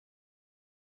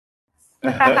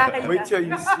Wait till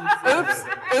you see. Oops.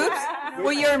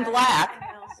 Well, you're in black.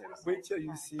 Wait till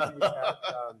you see me at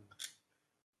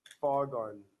Fog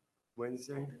on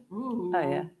Wednesday. Ooh. Oh,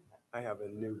 yeah. I have a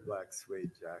new black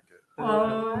suede jacket.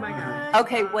 Oh my God.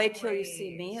 Okay, wait till you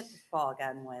see me at the Fog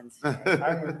on Wednesday.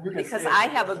 Because I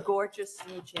have a gorgeous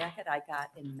new jacket I got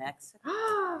in Mexico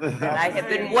that I have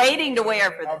been waiting to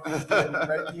wear for this.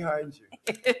 Right behind you.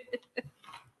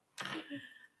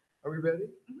 Are we ready?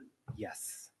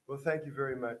 Yes. Well, thank you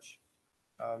very much.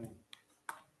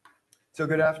 So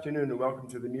good afternoon and welcome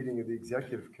to the meeting of the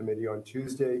Executive Committee on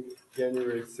Tuesday,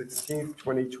 January 16th,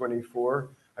 2024.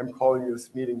 I'm calling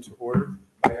this meeting to order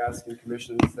by asking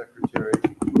Commission Secretary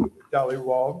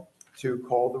Dhaliwal to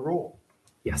call the roll.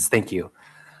 Yes, thank you.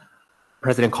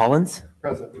 President Collins?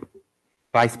 Present.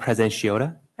 Vice President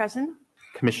Shiota? Present.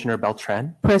 Commissioner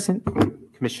Beltran? Present.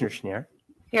 Commissioner Schneer?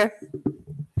 Here.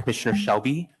 Commissioner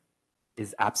Shelby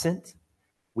is absent.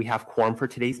 We have quorum for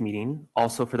today's meeting.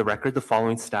 Also, for the record, the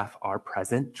following staff are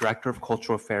present. Director of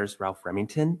Cultural Affairs, Ralph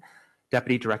Remington.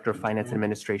 Deputy Director of Finance and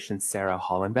Administration, Sarah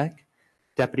Hollenbeck.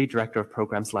 Deputy Director of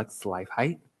Programs, Lex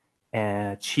Lifeheight.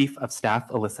 And Chief of Staff,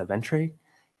 Alyssa Ventre.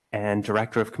 And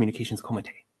Director of Communications,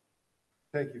 Komite.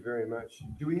 Thank you very much.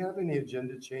 Do we have any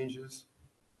agenda changes?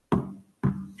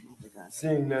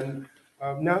 Seeing none.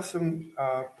 Now some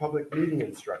public meeting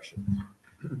instructions.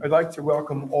 I'd like to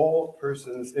welcome all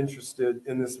persons interested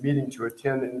in this meeting to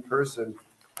attend in person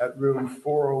at room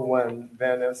 401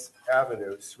 Van Ness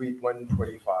Avenue, Suite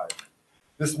 125.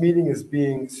 This meeting is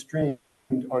being streamed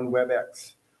on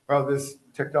WebEx. While this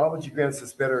technology grants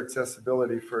us better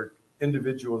accessibility for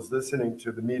individuals listening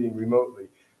to the meeting remotely,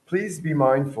 please be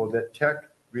mindful that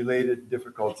tech-related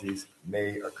difficulties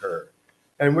may occur,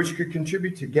 and which could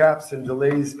contribute to gaps and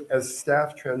delays as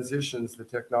staff transitions the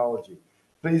technology.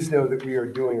 Please know that we are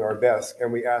doing our best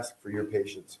and we ask for your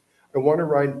patience. I want to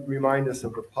remind us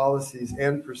of the policies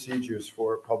and procedures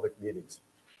for public meetings.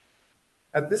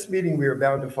 At this meeting, we are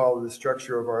bound to follow the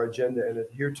structure of our agenda and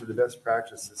adhere to the best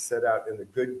practices set out in the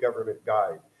Good Government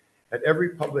Guide. At every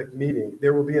public meeting,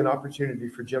 there will be an opportunity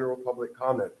for general public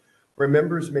comment, where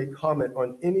members may comment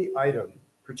on any item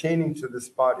pertaining to this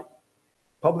body.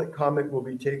 Public comment will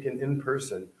be taken in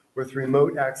person, with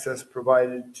remote access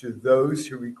provided to those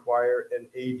who require an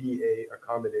ADA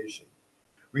accommodation.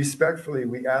 Respectfully,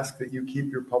 we ask that you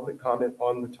keep your public comment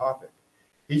on the topic.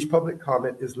 Each public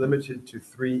comment is limited to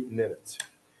 3 minutes.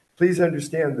 Please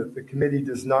understand that the committee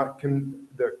does not,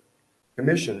 the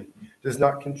commission does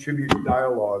not contribute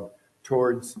dialogue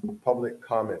towards public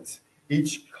comments.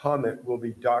 Each comment will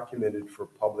be documented for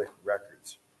public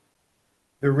records.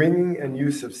 The ringing and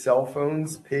use of cell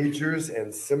phones, pagers,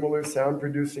 and similar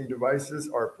sound-producing devices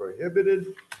are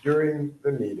prohibited during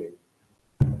the meeting.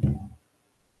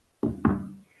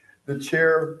 The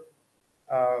chair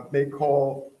may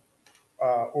call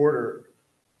order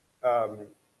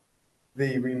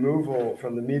the removal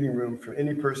from the meeting room from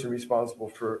any person responsible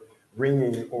for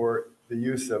ringing or the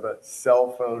use of a cell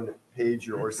phone,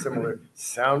 pager, or similar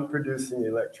sound-producing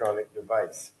electronic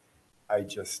device. I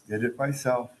just did it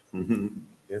myself.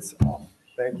 It's off.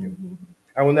 Thank you.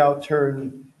 I will now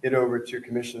turn it over to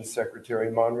Commission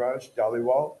Secretary Manraj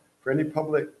Dhaliwal for any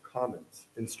public comments,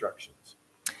 instructions.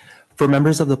 For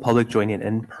members of the public joining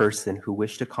in person who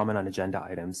wish to comment on agenda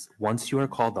items, once you are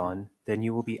called on, then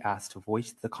you will be asked to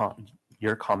voice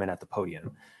your comment at the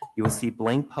podium. You will see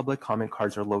blank public comment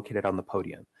cards are located on the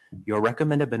podium. You are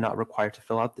recommended but not required to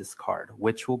fill out this card,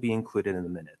 which will be included in the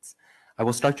minutes. I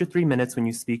will start your 3 minutes when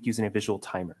you speak using a visual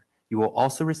timer. You will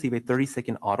also receive a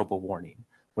 30-second audible warning.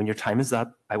 When your time is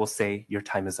up, I will say your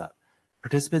time is up.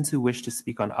 Participants who wish to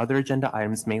speak on other agenda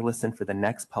items may listen for the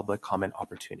next public comment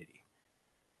opportunity.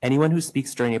 Anyone who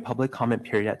speaks during a public comment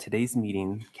period at today's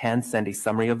meeting can send a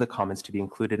summary of the comments to be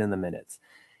included in the minutes.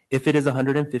 If it is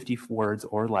 150 words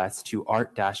or less, to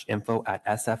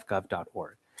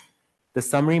art-info@sfgov.org. The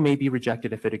summary may be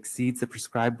rejected if it exceeds the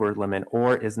prescribed word limit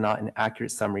or is not an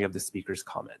accurate summary of the speaker's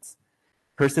comments.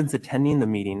 Persons attending the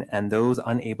meeting and those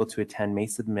unable to attend may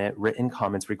submit written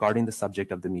comments regarding the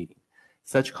subject of the meeting.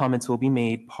 Such comments will be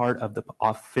made part of the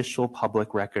official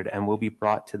public record and will be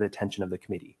brought to the attention of the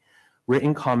committee.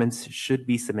 Written comments should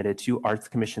be submitted to Arts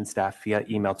Commission staff via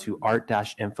email to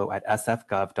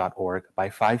art-info@sfgov.org by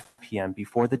 5 p.m.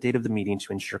 before the date of the meeting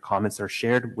to ensure comments are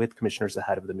shared with commissioners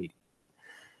ahead of the meeting.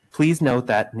 Please note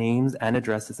that names and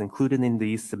addresses included in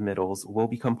these submittals will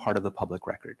become part of the public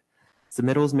record.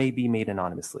 Submittals may be made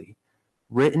anonymously.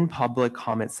 Written public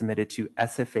comments submitted to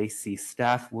SFAC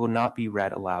staff will not be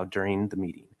read aloud during the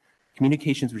meeting.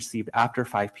 Communications received after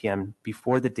 5 p.m.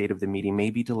 before the date of the meeting may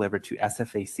be delivered to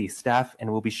SFAC staff and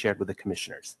will be shared with the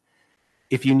commissioners.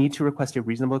 If you need to request a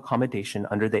reasonable accommodation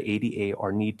under the ADA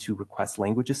or need to request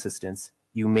language assistance,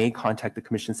 you may contact the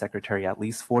Commission Secretary at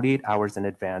least 48 hours in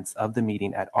advance of the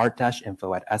meeting at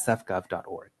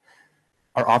art-info@sfgov.org.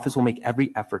 Our office will make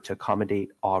every effort to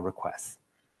accommodate all requests.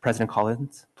 President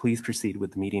Collins, please proceed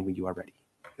with the meeting when you are ready.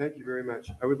 Thank you very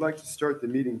much. I would like to start the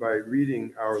meeting by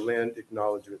reading our land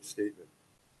acknowledgement statement.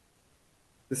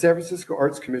 The San Francisco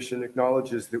Arts Commission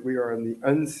acknowledges that we are on the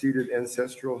unceded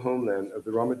ancestral homeland of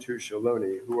the Ramaytush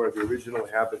Ohlone, who are the original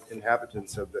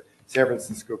inhabitants of the San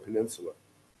Francisco Peninsula.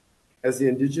 As the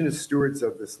indigenous stewards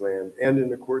of this land, and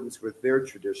in accordance with their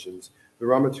traditions, the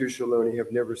Ramaytush Ohlone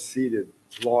have never ceded,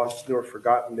 lost, nor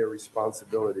forgotten their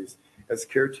responsibilities as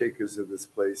caretakers of this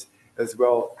place, as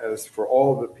well as for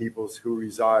all the peoples who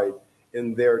reside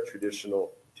in their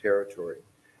traditional territory.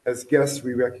 As guests,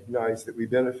 we recognize that we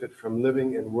benefit from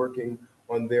living and working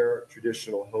on their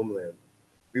traditional homeland.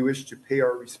 We wish to pay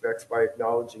our respects by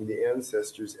acknowledging the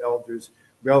ancestors, elders,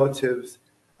 relatives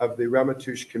of the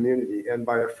Ramaytush community, and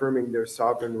by affirming their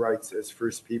sovereign rights as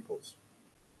First Peoples.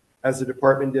 As a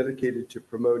department dedicated to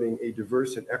promoting a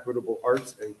diverse and equitable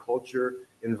arts and culture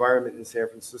environment in San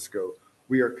Francisco,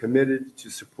 we are committed to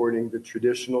supporting the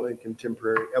traditional and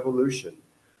contemporary evolution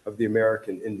of the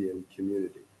American Indian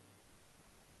community.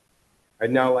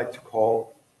 I'd now like to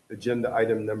call agenda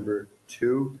item number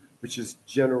 2, which is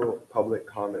general public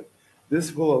comment.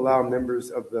 This will allow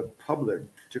members of the public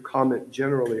to comment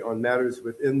generally on matters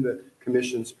within the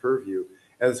Commission's purview,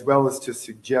 as well as to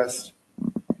suggest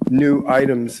new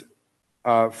items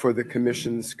for the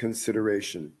Commission's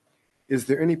consideration. Is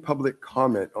there any public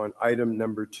comment on item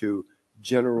number 2,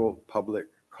 general public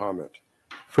comment?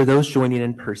 For those joining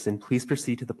in person, please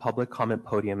proceed to the public comment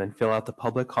podium and fill out the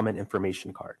public comment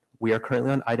information card. We are currently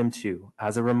on item 2.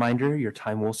 As a reminder, your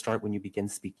time will start when you begin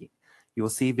speaking. You will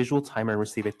see a visual timer and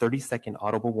receive a 30-second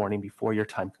audible warning before your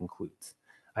time concludes.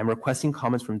 I'm requesting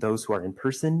comments from those who are in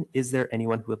person. Is there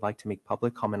anyone who would like to make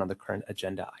public comment on the current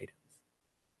agenda items?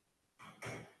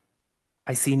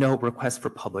 I see no request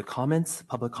for public comments.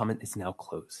 Public comment is now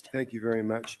closed. Thank you very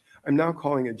much. I'm now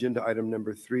calling agenda item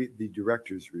number 3, the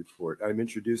Director's Report. I'm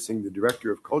introducing the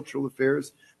Director of Cultural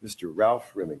Affairs, Mr.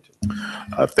 Ralph Remington.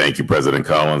 Thank you, President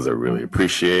Collins. I really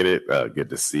appreciate it. Good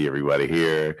to see everybody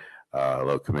here.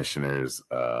 Hello, Commissioners.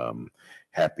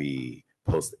 Happy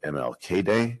post-MLK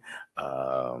Day.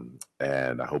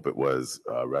 And I hope it was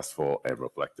restful and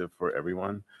reflective for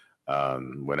everyone.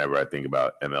 Whenever I think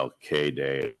about MLK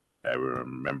Day, I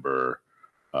remember,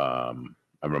 I'm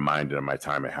reminded of my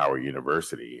time at Howard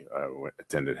University. I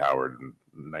attended Howard in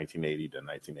 1980 to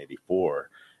 1984,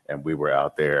 and we were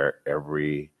out there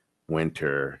every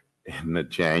winter in the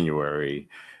January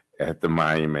at the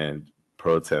monument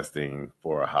protesting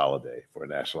for a holiday, for a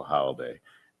national holiday.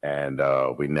 And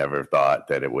we never thought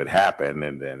that it would happen,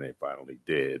 and then it finally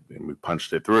did, and we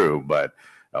punched it through. But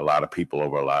a lot of people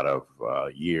over a lot of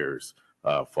years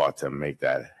fought to make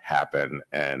that happen,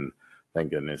 and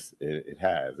thank goodness it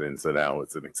has. And so now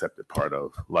it's an accepted part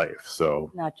of life.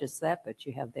 So Not just that, but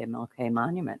you have the MLK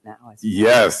Monument now.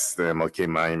 yes, the MLK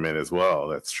Monument as well.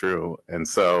 That's true. And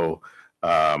so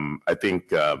I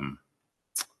think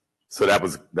so that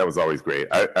was always great.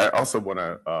 I also want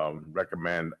to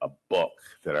recommend a book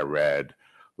that I read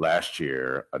last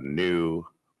year, a new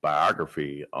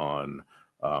biography on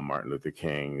Martin Luther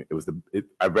King.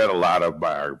 I read a lot of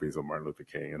biographies on Martin Luther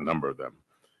King, a number of them.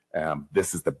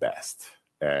 This is the best,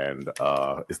 and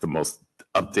it's the most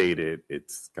updated.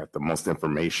 It's got the most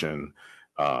information.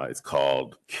 It's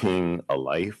called King: A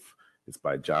Life. It's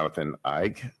by Jonathan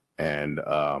Eig, and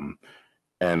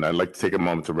I'd like to take a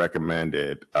moment to recommend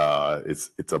it.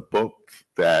 It's a book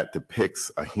that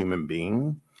depicts a human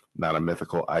being, not a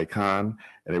mythical icon,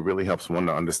 and it really helps one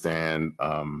to understand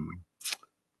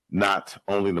not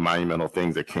only the monumental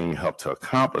things that King helped to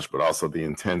accomplish, but also the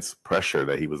intense pressure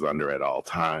that he was under at all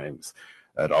times.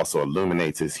 It also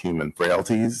illuminates his human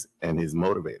frailties and his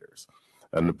motivators.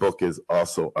 And the book is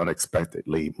also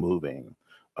unexpectedly moving.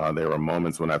 There were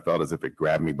moments when I felt as if it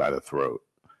grabbed me by the throat.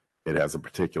 It has a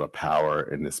particular power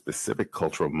in this specific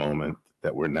cultural moment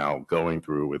that we're now going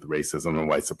through with racism and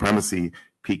white supremacy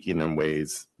peaking in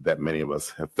ways that many of us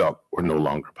have felt were no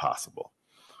longer possible.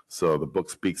 So the book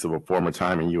speaks of a former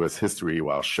time in U.S. history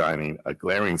while shining a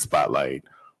glaring spotlight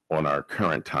on our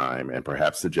current time and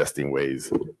perhaps suggesting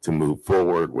ways to move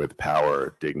forward with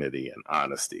power, dignity, and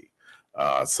honesty.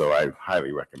 So I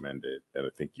highly recommend it, and I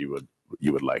think you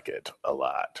would like it a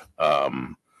lot.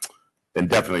 And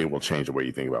definitely it will change the way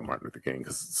you think about Martin Luther King,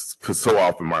 because so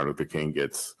often Martin Luther King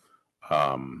gets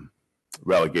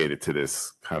relegated to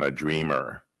this kind of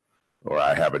dreamer, or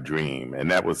I have a dream. And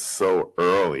that was so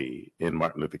early in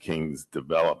Martin Luther King's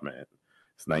development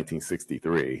It's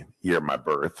 1963, year of my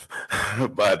birth,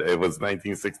 but it was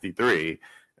 1963,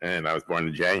 and I was born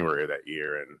in January of that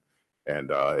year,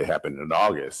 and it happened in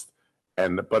August.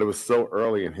 But it was so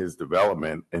early in his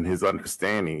development and his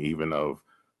understanding even of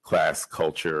class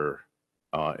culture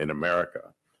in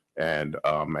America, and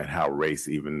how race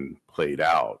even played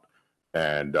out.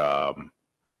 And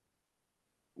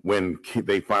when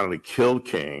they finally killed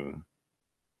King,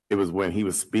 it was when he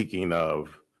was speaking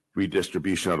of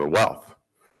redistribution of the wealth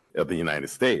of the United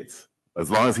States.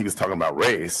 As long as he was talking about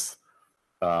race,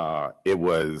 he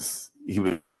was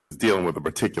dealing with a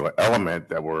particular element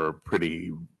that were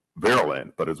pretty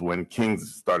virulent. But it's when King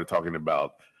started talking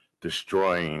about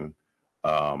destroying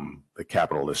the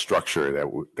capitalist structure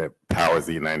that powers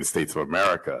the United States of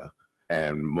America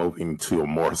and moving to a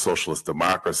more socialist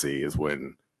democracy is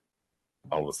when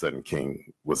all of a sudden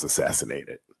King was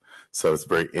assassinated. So it's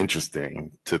very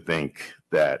interesting to think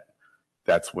that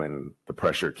that's when the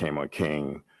pressure came on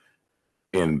King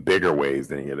in bigger ways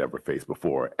than he had ever faced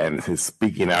before. And his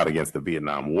speaking out against the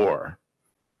Vietnam War,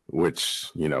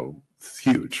 which, is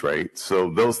huge, right?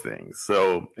 So those things.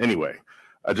 So anyway,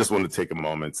 I just wanted to take a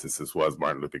moment, since this was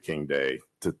Martin Luther King Day,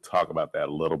 to talk about that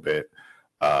a little bit,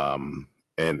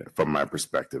 and from my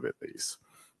perspective at least.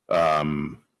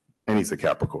 And he's a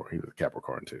Capricorn. He was a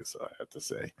Capricorn too, so I have to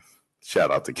say,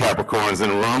 shout out to Capricorns in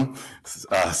the room.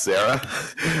 Sarah,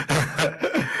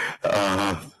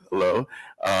 hello.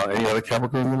 Any other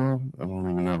Capricorns in the room? I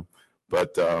don't even know,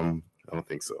 but I don't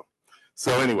think so.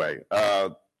 So anyway,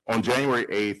 on January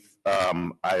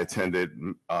 8th, I attended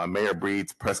Mayor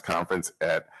Breed's press conference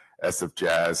at SF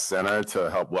Jazz Center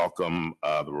to help welcome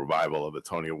the revival of the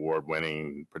Tony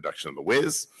Award-winning production of The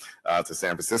Wiz to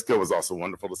San Francisco. It was also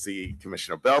wonderful to see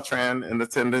Commissioner Beltran in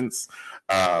attendance.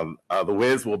 The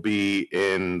Wiz will be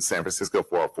in San Francisco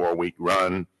for a 4-week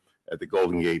run at the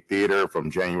Golden Gate Theater from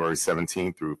January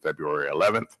 17th through February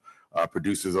 11th.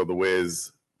 Producers of The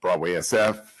Wiz, Broadway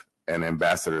SF, and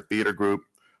Ambassador Theater Group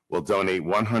will donate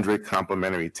 100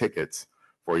 complimentary tickets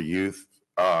for youth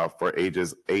for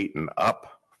ages 8 and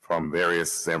up from various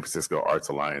San Francisco Arts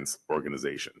Alliance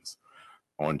organizations.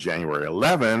 On January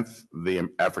 11th, the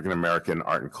African American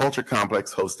Art and Culture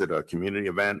Complex hosted a community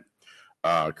event,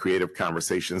 Creative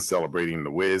Conversations Celebrating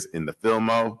The Wiz in the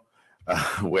Filmo,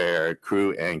 where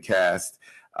crew and cast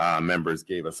members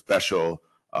gave a special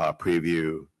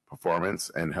preview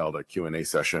performance and held a Q&A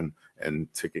session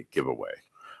and ticket giveaway.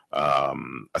 A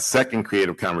second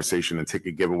Creative Conversation and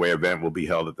ticket giveaway event will be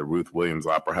held at the Ruth Williams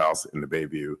Opera House in the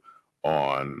Bayview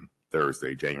on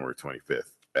Thursday, January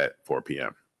 25th at 4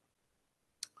 p.m.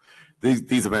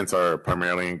 These events are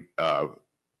primarily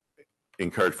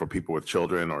encouraged for people with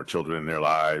children or children in their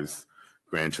lives,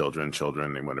 grandchildren,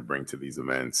 children they want to bring to these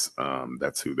events.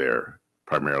 That's who they're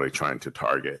primarily trying to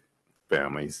target,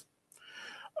 families.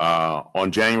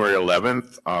 On January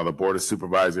 11th, the Board of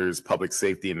Supervisors, Public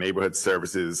Safety and Neighborhood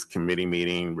Services Committee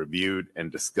meeting reviewed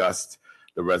and discussed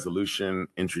the resolution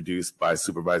introduced by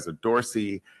Supervisor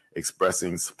Dorsey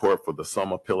expressing support for the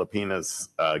Soma Pilipinas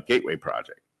Gateway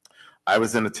Project. I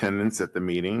was in attendance at the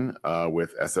meeting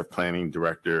with SF Planning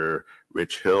Director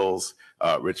Rich Hillis,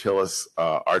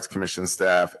 Arts Commission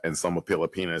staff, and Soma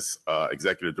Pilipinas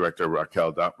Executive Director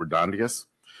Raquel Redondias.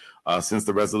 Since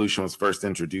the resolution was first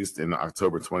introduced in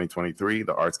October 2023,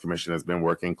 the Arts Commission has been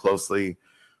working closely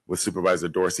with Supervisor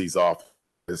Dorsey's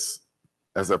office,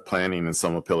 SF Planning, and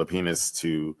Soma Pilipinas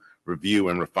to review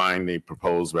and refine the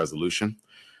proposed resolution.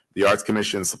 The Arts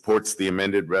Commission supports the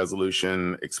amended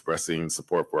resolution expressing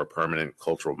support for a permanent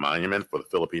cultural monument for the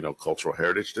Filipino Cultural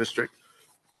Heritage District,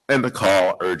 and the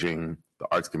call urging the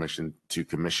Arts Commission to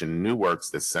commission new works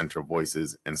that center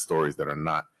voices and stories that are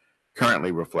not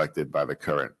currently reflected by the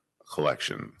current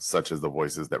collection, such as the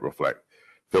voices that reflect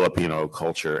Filipino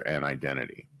culture and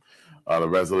identity. The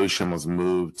resolution was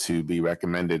moved to be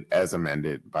recommended as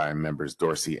amended by members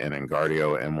Dorsey and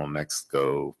Engardio and will next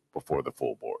go before the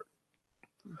full board.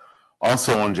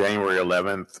 Also on January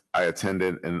 11th, I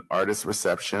attended an artist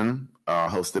reception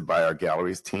hosted by our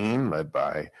galleries team, led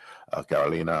by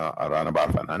Carolina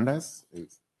Aranabar Fernandez,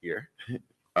 who's here,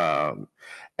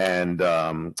 and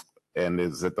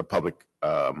is at the public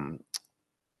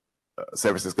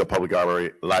San Francisco Public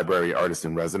Library Artist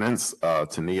in Residence,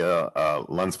 Tania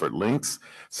Lunsford Links,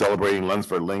 celebrating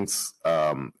Lunsford Links'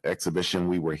 exhibition,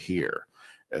 We Were Here.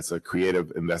 It's a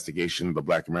creative investigation of the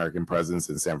Black American presence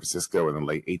in San Francisco in the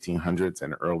late 1800s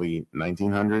and early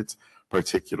 1900s,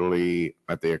 particularly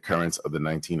at the occurrence of the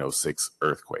 1906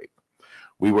 earthquake.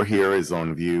 We Were Here is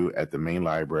on view at the main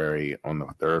library on the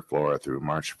 3rd floor through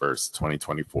March 1st,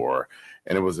 2024.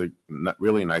 And it was a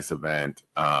really nice event.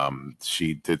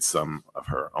 She did some of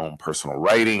her own personal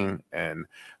writing, and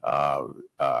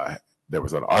there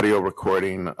was an audio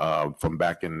recording from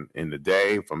back in the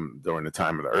day, from during the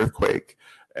time of the earthquake.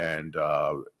 And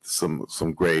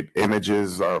some great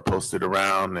images are posted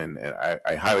around, and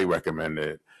I highly recommend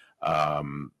it.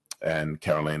 And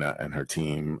Carolina and her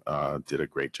team did a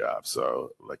great job.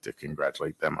 So I'd like to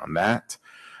congratulate them on that.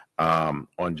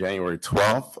 On January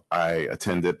 12th, I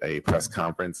attended a press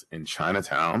conference in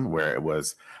Chinatown where it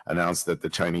was announced that the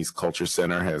Chinese Culture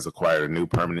Center has acquired a new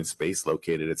permanent space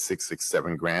located at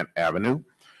 667 Grant Avenue.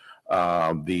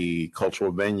 The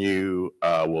cultural venue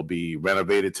will be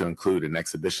renovated to include an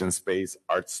exhibition space,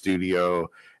 art studio,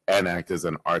 and act as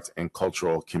an arts and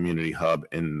cultural community hub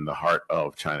in the heart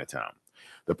of Chinatown.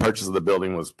 The purchase of the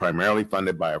building was primarily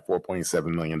funded by a $4.7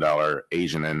 million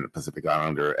Asian and Pacific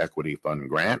Islander Equity Fund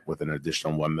grant, with an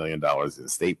additional $1 million in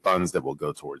state funds that will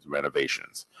go towards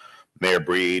renovations. Mayor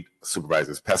Breed,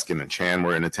 Supervisors Peskin and Chan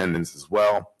were in attendance as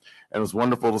well. And it was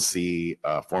wonderful to see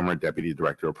former Deputy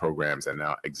Director of Programs and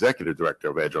now Executive Director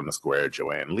of Edge on the Square,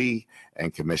 Joanne Lee,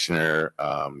 and Commissioner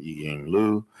Yiying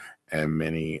Liu, and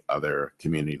many other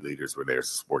community leaders were there to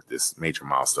support this major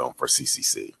milestone for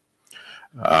CCC.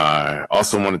 I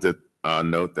also wanted to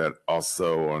note that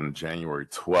also on January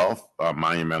 12th,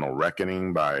 Monumental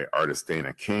Reckoning by artist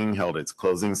Dana King held its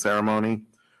closing ceremony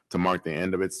to mark the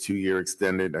end of its 2-year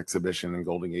extended exhibition in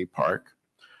Golden Gate Park,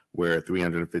 where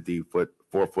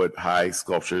 4-foot high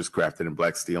sculptures crafted in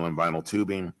black steel and vinyl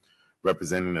tubing,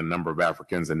 representing a number of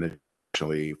Africans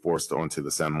initially forced onto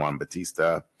the San Juan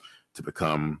Bautista to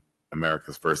become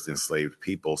America's first enslaved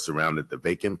people, surrounded the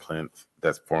vacant plinth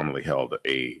that formerly held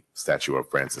a statue of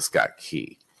Francis Scott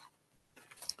Key.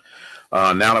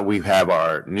 Now that we have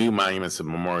our new Monuments and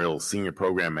Memorials Senior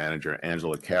Program Manager,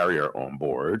 Angela Carrier, on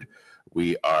board,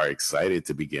 we are excited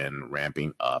to begin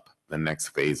ramping up the next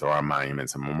phase of our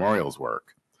Monuments and Memorials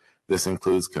work. This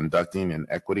includes conducting an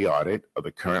equity audit of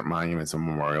the current monuments and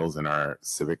memorials in our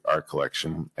civic art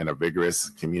collection, and a vigorous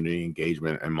community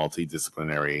engagement and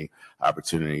multidisciplinary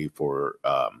opportunity for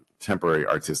temporary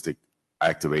artistic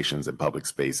activations in public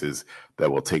spaces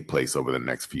that will take place over the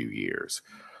next few years.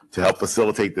 To help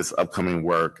facilitate this upcoming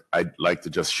work, I'd like to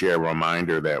just share a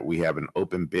reminder that we have an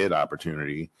open bid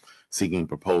opportunity seeking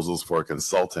proposals for a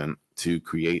consultant to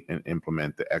create and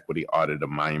implement the equity audit of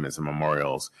monuments and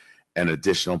memorials and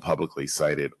additional publicly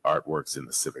cited artworks in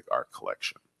the civic art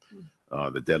collection.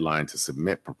 The deadline to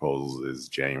submit proposals is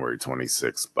January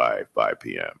 26th by 5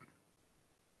 p.m.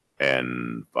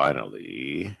 And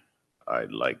finally,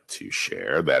 I'd like to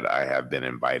share that I have been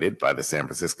invited by the San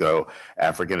Francisco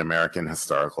African American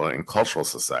Historical and Cultural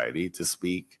Society to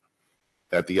speak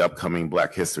at the upcoming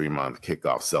Black History Month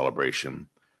kickoff celebration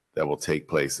that will take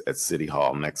place at City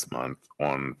Hall next month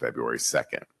on February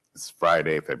 2nd. It's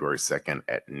Friday, February 2nd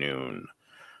at noon.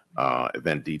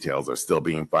 Event details are still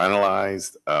being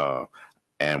finalized,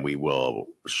 and we will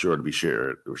sure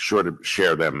to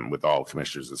share them with all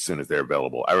commissioners as soon as they're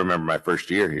available. I remember my first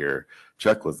year here,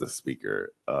 Chuck was the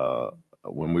speaker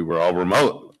when we were all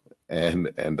remote,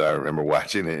 and I remember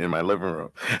watching it in my living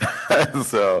room.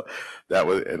 So that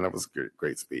was a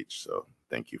great speech. So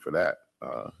thank you for that,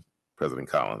 President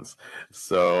Collins.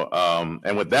 So,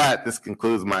 and with that, this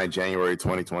concludes my January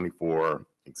 2024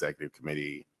 Executive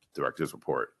Committee Directors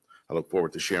Report. I look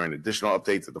forward to sharing additional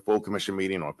updates at the full commission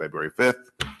meeting on February 5th.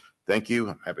 Thank you.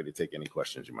 I'm happy to take any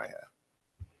questions you might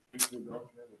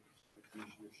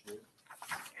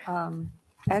have.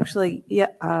 Actually, yeah,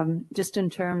 just in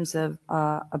terms of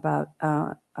about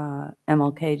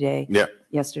MLK Day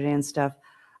yesterday and stuff,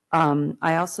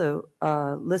 I also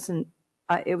listened.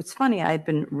 It was funny. I had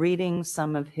been reading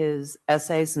some of his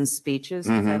essays and speeches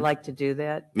because I like to do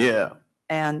that. Yeah.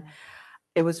 And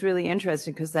it was really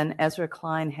interesting because then Ezra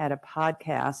Klein had a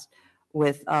podcast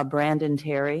with Brandon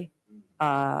Terry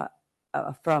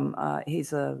from,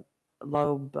 he's a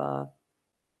Loeb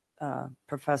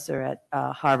professor at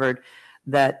Harvard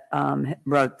that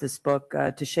wrote this book,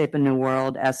 To Shape a New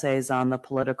World, Essays on the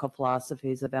Political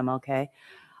Philosophies of MLK.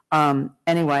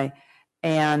 Anyway,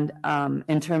 and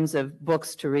in terms of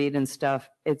books to read and stuff,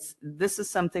 this is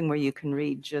something where you can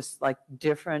read just like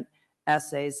different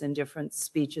essays and different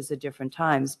speeches at different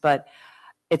times, but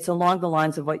it's along the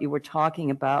lines of what you were talking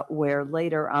about, where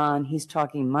later on he's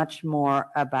talking much more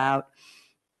about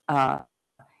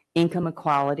income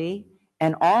equality,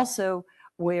 and also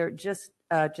where just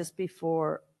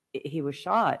before he was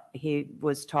shot, he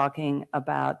was talking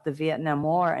about the Vietnam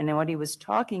War, and what he was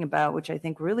talking about, which I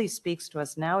think really speaks to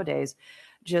us nowadays,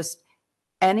 just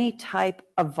any type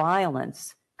of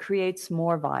violence creates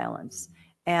more violence.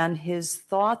 And his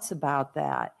thoughts about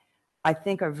that, I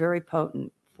think, are very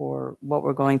potent for what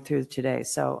we're going through today.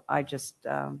 So I just,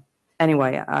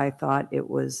 anyway, I thought it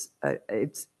was,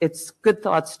 it's good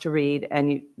thoughts to read.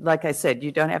 And you, like I said,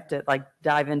 you don't have to like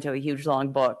dive into a huge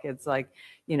long book. It's like,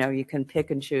 you know, you can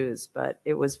pick and choose, but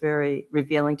it was very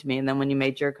revealing to me. And then when you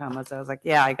made your comments, I was like,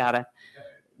 yeah, I gotta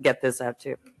get this out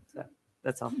too. So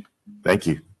that's all. Thank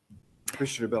you.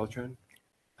 Commissioner Beltran?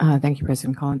 Thank you,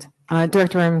 President Collins.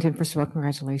 Director Remington, first of all,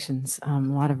 congratulations. A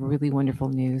lot of really wonderful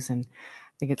news, and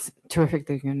I think it's terrific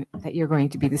that you're going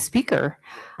to be the speaker.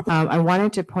 I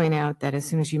wanted to point out that as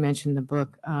soon as you mentioned the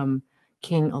book,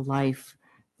 King, A Life,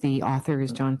 the author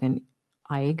is Jonathan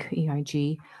Eig,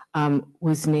 E-I-G,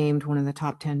 was named one of the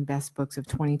top 10 best books of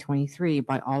 2023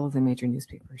 by all of the major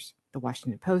newspapers, the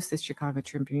Washington Post, the Chicago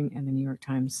Tribune, and the New York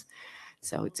Times.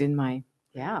 So it's in my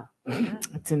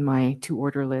it's in my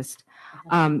to-order list.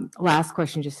 Last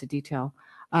question, just a detail.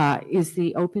 Is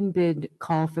the open bid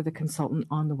call for the consultant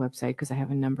on the website? Because I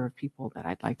have a number of people that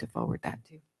I'd like to forward that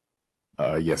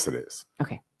to. Yes, it is.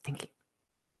 Okay, thank you.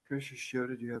 Commissioner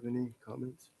Shioda, do you have any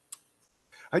comments?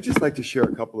 I'd just like to share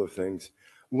a couple of things.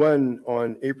 One,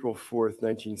 on April 4th,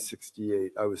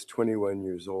 1968, I was 21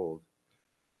 years old,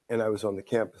 and I was on the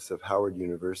campus of Howard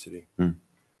University.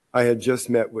 I had just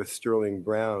met with Sterling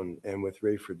Brown and with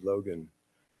Rayford Logan.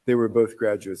 They were both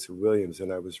graduates of Williams,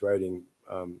 and I was writing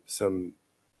some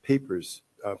papers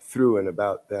through and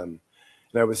about them.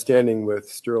 And I was standing with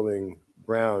Sterling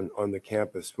Brown on the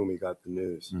campus when we got the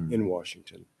news in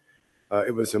Washington.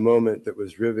 It was a moment that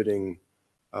was riveting,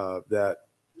 that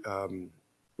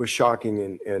was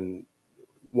shocking, and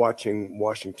watching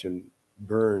Washington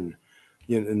burn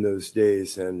in those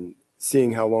days and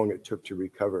seeing how long it took to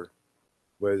recover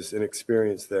was an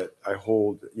experience that I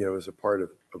hold, as a part of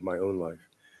my own life.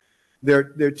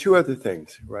 There are two other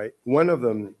things, right? One of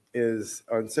them is,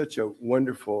 on such a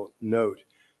wonderful note,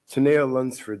 Tanea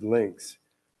Lunsford Links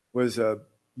was a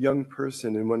young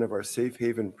person in one of our safe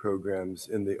haven programs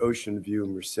in the Ocean View,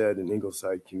 Merced, and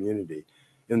Ingleside community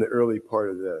in the early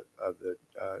part of the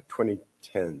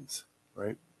 2010s,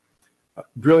 right?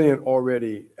 Brilliant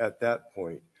already at that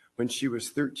point. When she was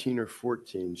 13 or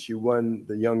 14, she won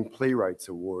the Young Playwrights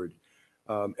Award,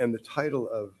 and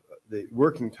the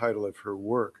working title of her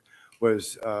work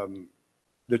was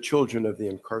The Children of the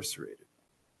Incarcerated.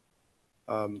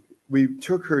 We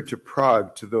took her to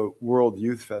Prague to the World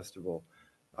Youth Festival,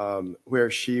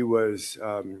 where she was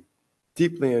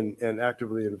deeply and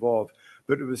actively involved,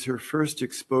 but it was her first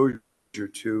exposure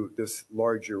to this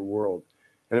larger world.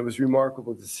 And it was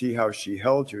remarkable to see how she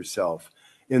held herself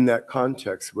in that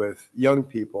context with young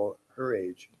people her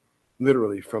age,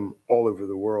 literally from all over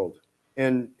the world.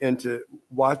 And to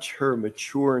watch her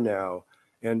mature now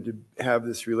and to have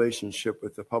this relationship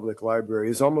with the public library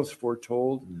is almost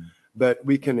foretold, but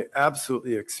we can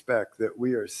absolutely expect that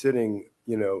we are sitting,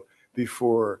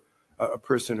 before a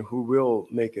person who will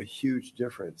make a huge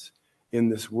difference in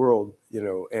this world,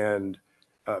 and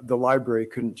the library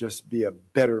couldn't just be a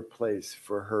better place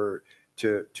for her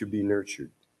to be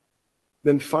nurtured.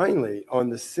 Then finally,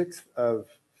 on the 6th of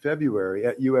February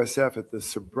at USF at the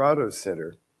Sobrato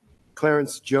Center,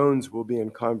 Clarence Jones will be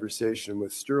in conversation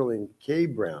with Sterling K.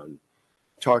 Brown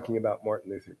talking about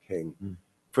Martin Luther King.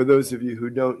 For those of you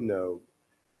who don't know,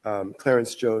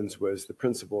 Clarence Jones was the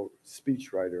principal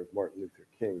speechwriter of Martin Luther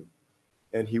King,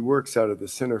 and he works out of the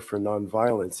Center for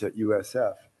Nonviolence at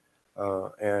USF.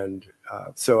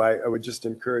 So I would just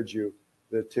encourage you.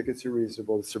 The tickets are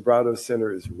reasonable. The Sobrato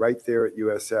Center is right there at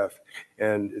USF,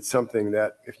 and it's something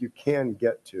that if you can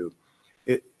get to,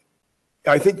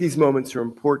 I think these moments are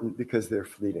important because they're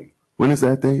fleeting. When is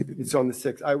that date? It's on the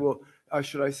 6th. I will.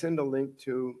 Should I send a link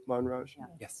to Monraj?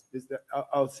 Yes. Is that?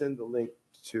 I'll send the link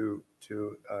to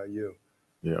you.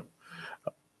 Yeah.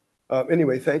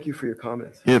 Anyway, thank you for your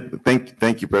comments. Yeah,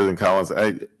 thank you, President Collins.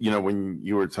 When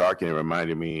you were talking, it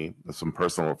reminded me of some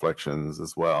personal reflections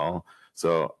as well.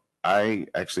 So I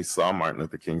actually saw Martin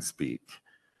Luther King speak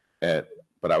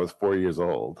but I was 4 years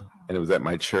old, and it was at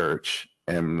my church.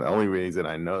 And the only reason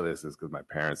I know this is because my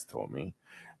parents told me,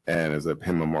 and it was at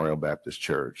Penn Memorial Baptist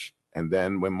Church. And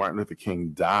then when Martin Luther King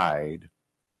died,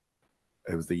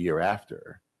 it was the year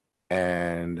after,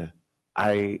 and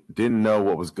I didn't know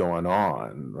what was going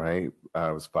on, right?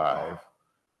 I was 5,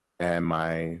 and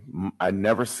I'd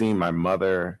never seen my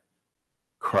mother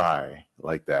cry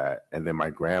like that. And then my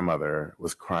grandmother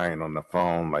was crying on the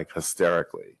phone, like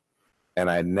hysterically. And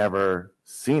I'd never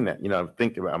seen it. I'm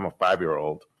thinking, I'm a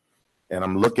 5-year-old, and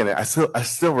I'm looking at, I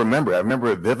still remember it. I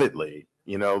remember it vividly,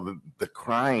 the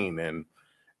crying.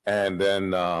 And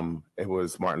then it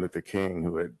was Martin Luther King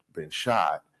who had been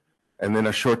shot. And then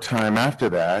a short time after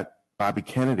that, Bobby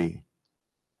Kennedy.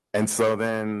 And so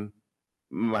then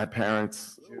my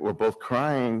parents were both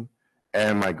crying,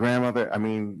 and my grandmother, I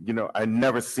mean, you know, I'd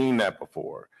never seen that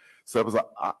before. So it was an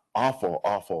awful,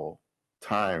 awful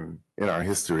time in our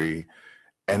history.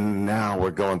 And now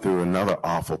we're going through another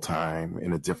awful time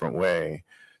in a different way.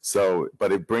 So,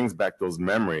 but it brings back those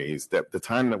memories, that the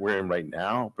time that we're in right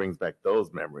now brings back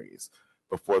those memories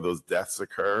before those deaths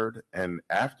occurred and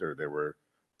after there were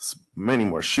many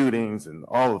more shootings and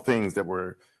all the things that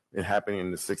were happening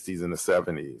in the 60s and the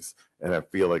 70s. And I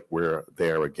feel like we're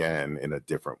there again in a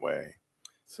different way.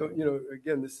 So, you know,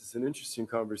 again, this is an interesting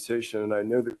conversation, and I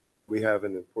know that we have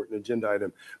an important agenda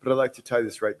item, but I'd like to tie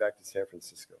this right back to San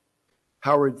Francisco.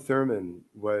 Howard Thurman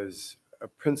was a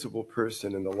principal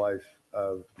person in the life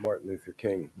of Martin Luther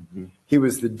King. Mm-hmm. He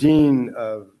was the dean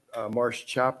of Marsh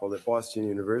Chapel at Boston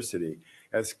University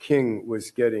as King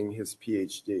was getting his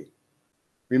PhD.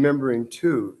 Remembering,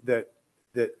 too, that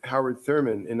Howard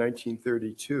Thurman in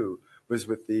 1932 was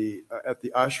with at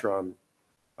the ashram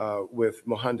with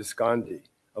Mohandas Gandhi,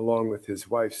 along with his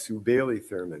wife, Sue Bailey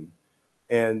Thurman.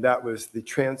 And that was the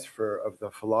transfer of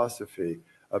the philosophy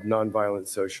of nonviolent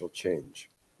social change,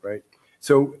 right?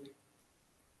 So,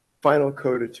 final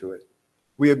coda to it.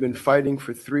 We have been fighting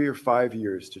for 3 or 5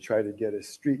 years to try to get a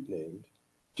street named,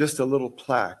 just a little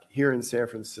plaque here in San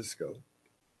Francisco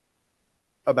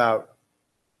about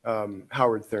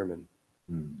Howard Thurman,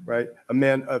 right? A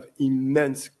man of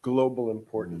immense global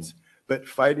importance, but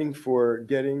fighting for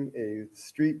getting a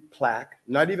street plaque,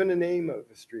 not even a name of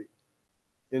a street,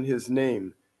 in his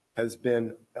name has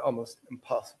been an almost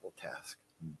impossible task.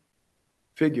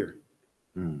 Figure,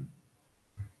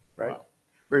 right? Wow.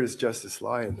 Where does justice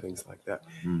lie and things like that?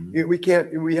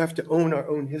 Mm-hmm. We have to own our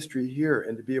own history here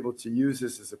and to be able to use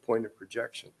this as a point of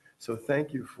projection. So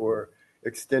thank you for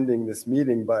extending this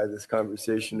meeting by this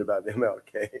conversation about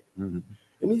MLK. Mm-hmm.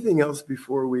 Anything else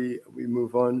before we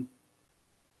move on?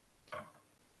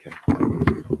 Okay.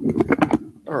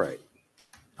 All right.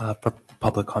 For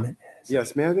public comment.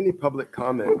 Yes, may I have any public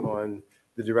comment on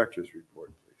the director's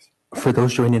report, please? For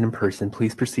those joining in person,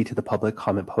 please proceed to the public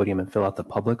comment podium and fill out the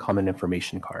public comment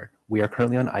information card. We are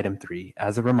currently on item 3.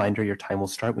 As a reminder, your time will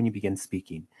start when you begin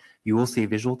speaking. You will see a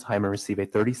visual timer and receive a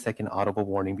 30-second audible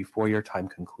warning before your time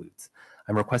concludes.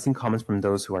 I'm requesting comments from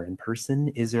those who are in person.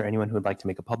 Is there anyone who would like to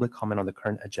make a public comment on the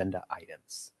current agenda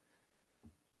items?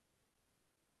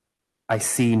 I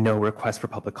see no request for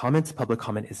public comments. Public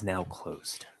comment is now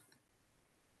closed.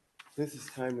 This is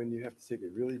time when you have to take a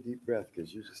really deep breath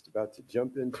because you're just about to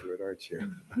jump into it, aren't you?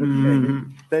 Okay.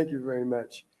 Thank you very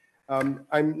much. I'm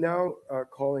now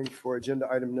calling for agenda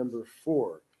item number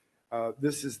 4.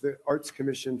 This is the Arts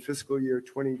Commission fiscal year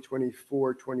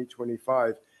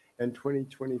 2024-2025 and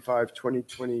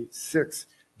 2025-2026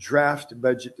 draft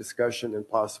budget discussion and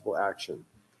possible action.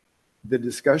 The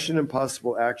discussion and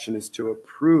possible action is to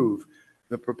approve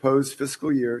the proposed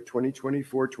fiscal year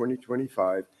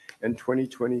 2024-2025 and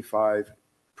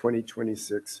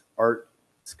 2025-2026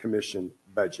 Arts Commission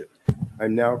budget.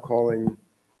 I'm now calling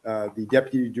the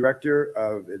Deputy Director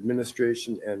of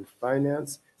Administration and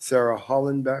Finance, Sarah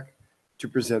Hollenbeck, to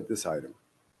present this item.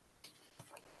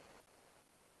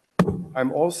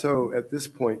 I'm also, at this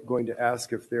point, going to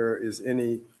ask if there is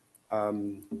any,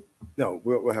 no,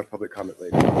 we'll have public comment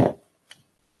later.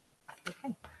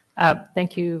 Okay.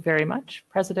 Thank you very much,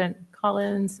 President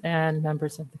Collins and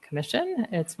members of the Commission.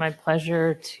 It's my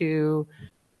pleasure to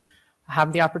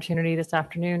have the opportunity this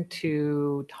afternoon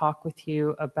to talk with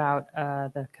you about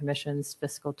the Commission's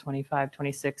fiscal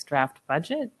 25-26 draft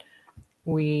budget.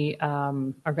 We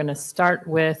are going to start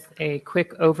with a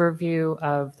quick overview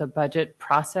of the budget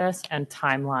process and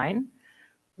timeline.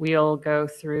 We'll go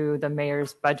through the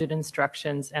mayor's budget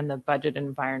instructions and the budget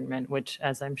environment, which,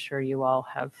 as I'm sure you all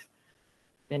have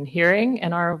been hearing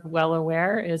and are well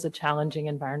aware, is a challenging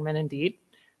environment indeed.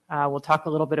 We'll talk a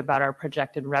little bit about our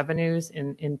projected revenues,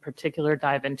 in particular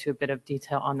dive into a bit of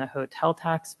detail on the hotel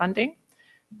tax funding.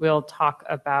 We'll talk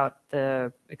about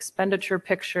the expenditure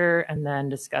picture and then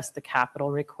discuss the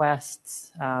capital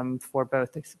requests for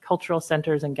both the cultural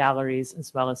centers and galleries,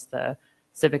 as well as the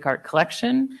civic art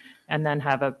collection, and then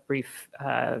have a brief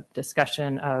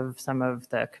discussion of some of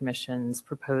the Commission's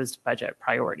proposed budget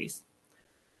priorities.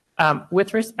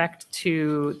 With respect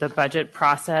to the budget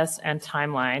process and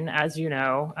timeline, as you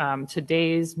know,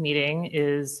 today's meeting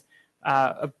is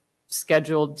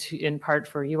scheduled in part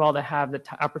for you all to have the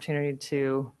opportunity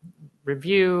to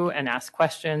review and ask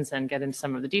questions and get into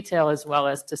some of the detail, as well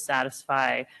as to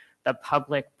satisfy the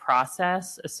public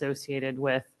process associated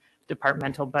with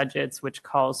departmental budgets, which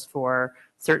calls for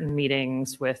certain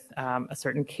meetings with a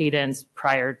certain cadence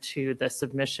prior to the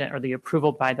submission or the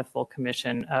approval by the full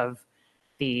commission of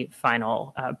the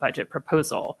final budget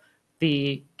proposal.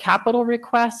 The capital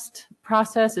request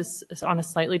process is on a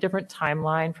slightly different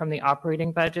timeline from the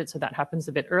operating budget, so that happens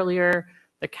a bit earlier.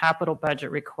 The capital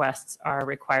budget requests are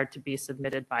required to be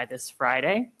submitted by this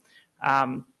Friday.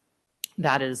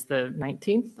 That is the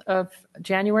 19th of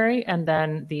January, and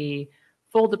then the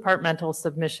full departmental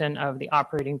submission of the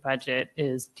operating budget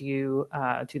is due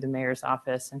to the mayor's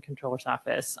office and controller's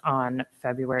office on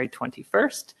February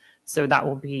 21st. So that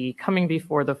will be coming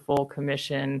before the full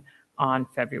commission on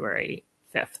February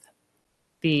 5th.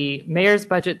 The mayor's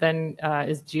budget then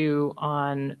is due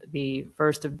on the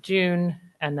 1st of June,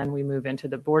 and then we move into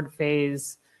the board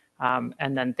phase,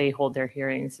 and then they hold their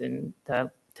hearings in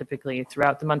typically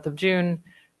throughout the month of June,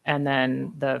 and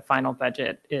then the final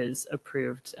budget is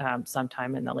approved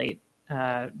sometime in the late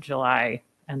July,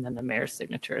 and then the mayor's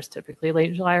signature is typically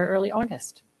late July or early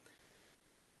August.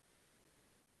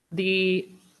 The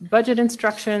budget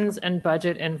instructions and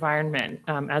budget environment,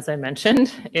 as I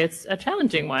mentioned, it's a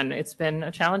challenging one. It's been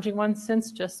a challenging one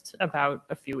since just about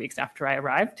a few weeks after I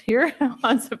arrived here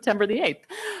on September the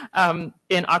 8th.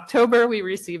 In October, we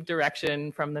received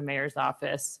direction from the mayor's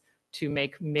office to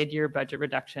make mid-year budget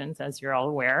reductions, as you're all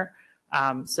aware.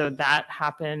 So that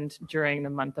happened during the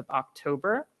month of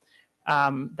October.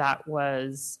 That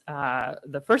was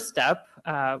the first step,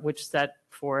 which set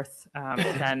forth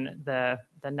then the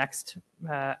next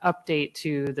update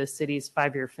to the city's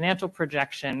 5-year financial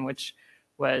projection, which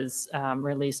was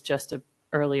released just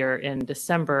earlier in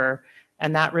December.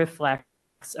 And that reflects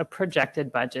a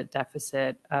projected budget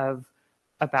deficit of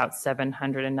about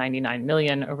 $799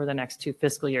 million over the next 2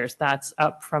 fiscal years. That's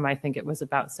up from, I think it was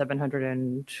about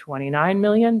 $729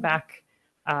 million back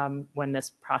when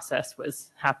this process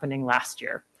was happening last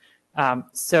year.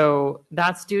 So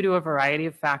that's due to a variety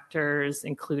of factors,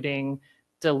 including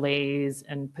delays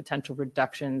and potential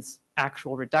reductions,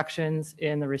 actual reductions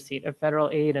in the receipt of federal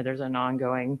aid. And there's an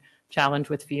ongoing challenge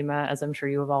with FEMA, as I'm sure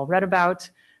you have all read about.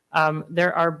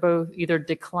 There are both either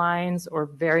declines or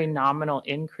very nominal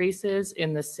increases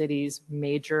in the city's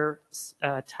major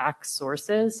tax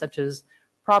sources, such as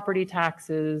property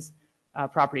taxes,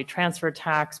 property transfer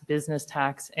tax, business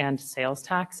tax, and sales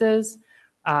taxes.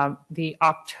 The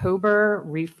October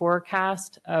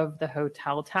reforecast of the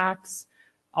hotel tax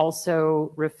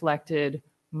also reflected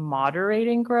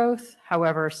moderating growth,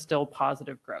 however, still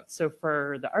positive growth. So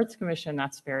for the Arts Commission,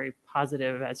 that's very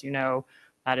positive. As you know,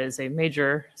 that is a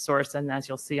major source, and as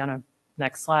you'll see on a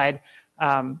next slide,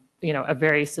 a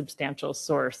very substantial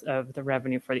source of the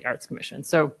revenue for the Arts Commission.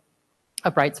 So a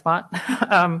bright spot.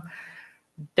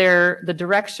 The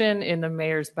direction in the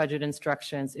mayor's budget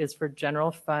instructions is for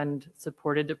general fund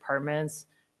supported departments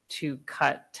to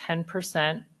cut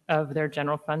 10% of their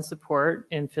general fund support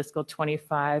in fiscal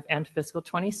 25 and fiscal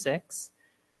 26.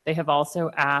 They have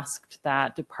also asked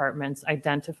that departments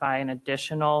identify an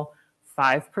additional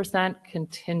 5%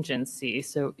 contingency.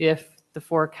 So if the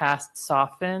forecast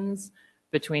softens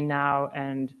between now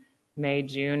and May,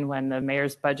 June, when the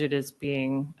mayor's budget is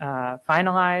being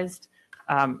finalized,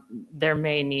 there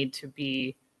may need to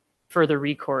be further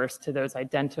recourse to those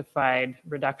identified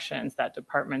reductions that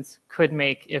departments could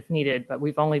make if needed, but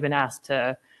we've only been asked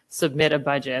to submit a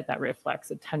budget that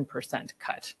reflects a 10%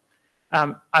 cut.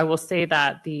 I will say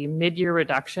that the mid-year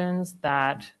reductions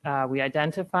that we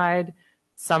identified,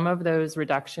 some of those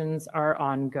reductions are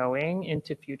ongoing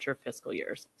into future fiscal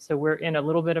years. So we're in a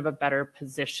little bit of a better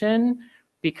position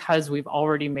because we've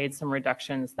already made some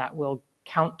reductions that will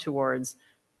count towards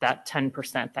that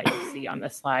 10% that you see on the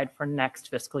slide for next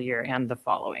fiscal year and the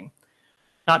following.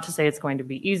 Not to say it's going to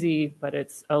be easy, but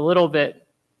it's a little bit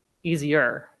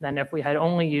easier than if we had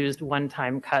only used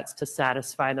one-time cuts to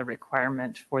satisfy the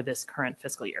requirement for this current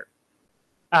fiscal year.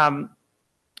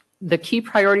 The key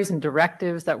priorities and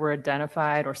directives that were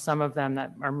identified, or some of them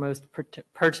that are most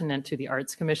pertinent to the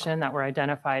Arts Commission that were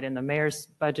identified in the mayor's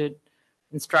budget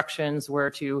instructions,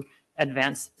 were to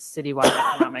advance citywide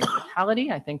economic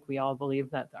vitality. I think we all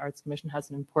believe that the Arts Commission has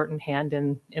an important hand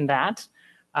in that.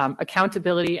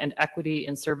 Accountability and equity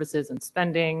in services and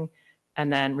spending,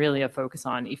 and then really a focus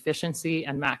on efficiency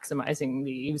and maximizing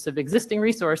the use of existing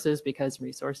resources because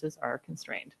resources are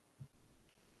constrained.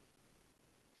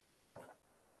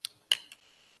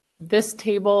 This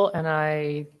table, and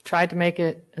I tried to make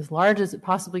it as large as it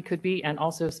possibly could be and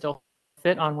also still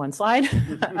fit on one slide,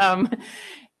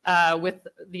 with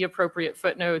the appropriate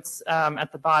footnotes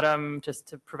at the bottom, just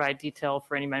to provide detail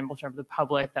for any member of the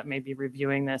public that may be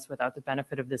reviewing this without the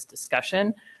benefit of this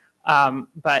discussion.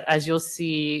 But as you'll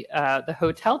see, the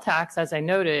hotel tax, as I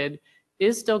noted,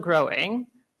 is still growing.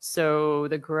 So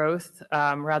the growth,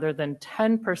 rather than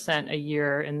 10% a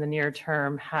year in the near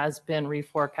term, has been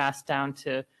reforecast down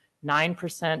to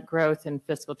 9% growth in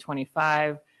fiscal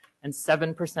 25 and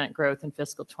 7% growth in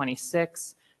fiscal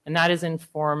 26. And that is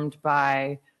informed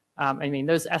by,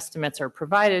 those estimates are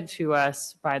provided to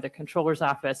us by the Comptroller's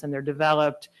Office, and they're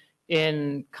developed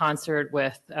in concert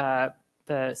with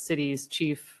the city's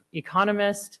chief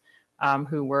economist,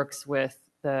 who works with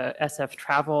the SF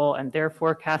Travel and their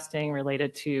forecasting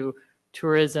related to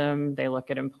tourism. They look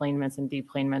at emplanements and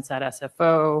deplanements at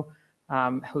SFO,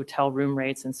 hotel room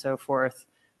rates, and so forth.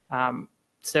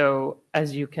 So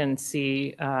as you can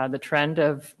see, the trend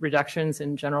of reductions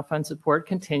in general fund support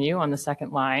continue on the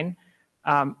second line.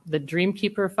 The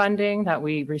Dreamkeeper funding that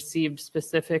we received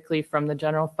specifically from the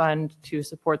general fund to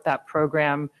support that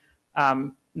program,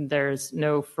 there's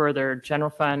no further general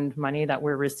fund money that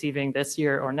we're receiving this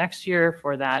year or next year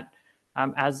for that,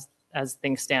 as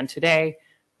things stand today.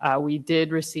 We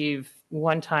did receive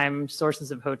one-time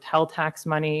sources of hotel tax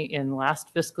money in last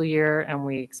fiscal year, and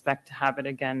we expect to have it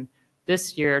again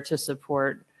this year to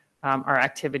support our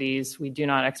activities. We do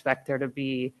not expect there to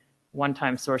be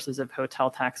one-time sources of hotel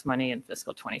tax money in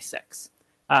fiscal 26.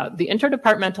 The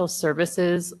interdepartmental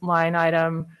services line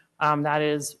item, that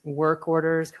is work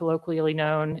orders, colloquially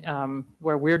known,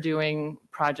 where we're doing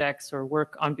projects or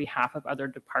work on behalf of other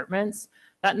departments.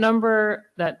 That number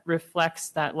that reflects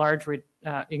that large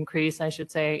increase, I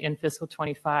should say, in fiscal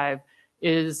 25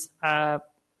 is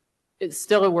it's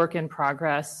still a work in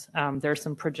progress. There are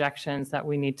some projections that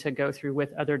we need to go through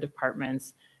with other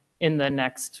departments in the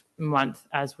next month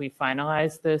as we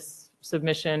finalize this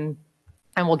submission,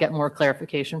 and we'll get more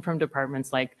clarification from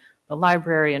departments like the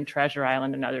library and Treasure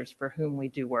Island and others for whom we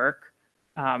do work,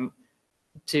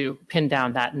 to pin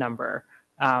down that number.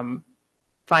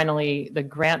 Finally, the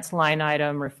grants line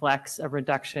item reflects a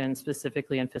reduction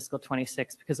specifically in fiscal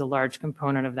 26 because a large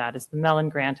component of that is the Mellon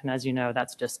grant. And as you know,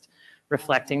 that's just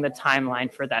reflecting the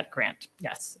timeline for that grant.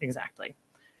 Yes, exactly.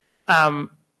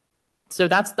 So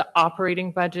that's the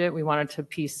operating budget. We wanted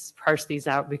to parse these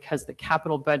out because the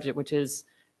capital budget, which is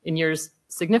in years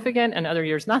significant and other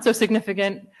years not so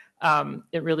significant,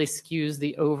 it really skews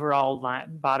the overall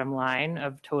bottom line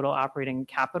of total operating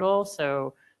capital.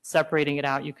 So separating it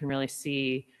out, you can really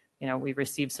see, we've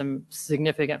received some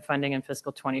significant funding in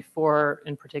fiscal 24,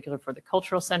 in particular for the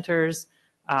cultural centers.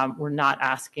 We're not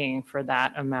asking for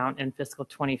that amount in fiscal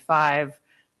 25,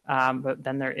 but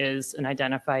then there is an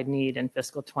identified need in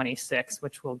fiscal 26,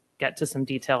 which we'll get to some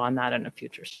detail on that in a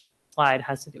future slide. It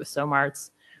has to do with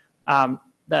SOMARTS.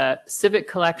 The civic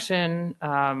collection,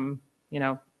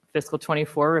 fiscal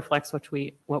 24 reflects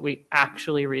what we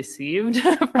actually received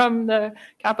from the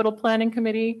capital planning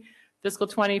committee. Fiscal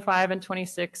 25 and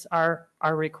 26 are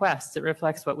our requests. It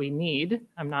reflects what we need.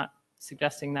 I'm not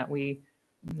suggesting that we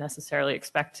necessarily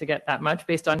expect to get that much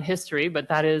based on history, but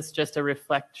that is just a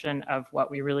reflection of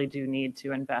what we really do need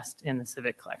to invest in the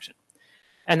civic collection.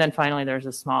 And then finally, there's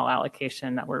a small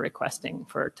allocation that we're requesting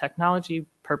for technology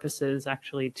purposes,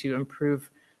 actually to improve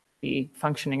the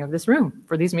functioning of this room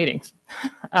for these meetings.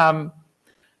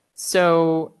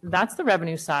 So that's the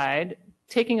revenue side.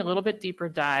 Taking a little bit deeper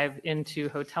dive into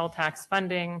hotel tax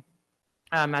funding.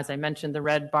 As I mentioned, the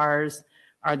red bars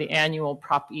are the annual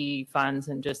Prop E funds,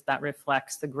 and just that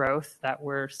reflects the growth that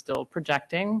we're still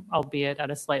projecting, albeit at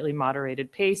a slightly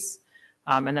moderated pace.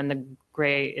 And then the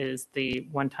gray is the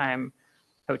one-time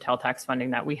hotel tax funding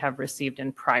that we have received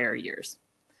in prior years.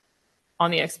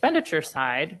 On the expenditure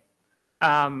side,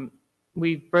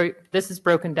 this is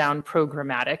broken down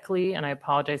programmatically, and I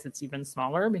apologize, it's even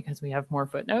smaller because we have more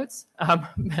footnotes.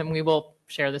 And we will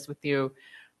share this with you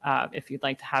if you'd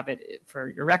like to have it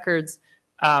for your records.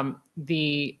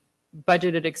 The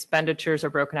budgeted expenditures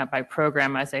are broken out by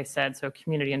program, as I said. So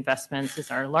community investments is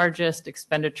our largest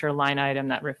expenditure line item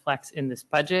that reflects in this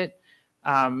budget.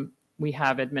 We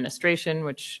have administration,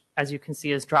 which, as you can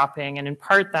see, is dropping. And in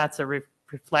part, that's a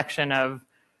reflection of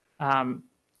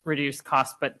reduced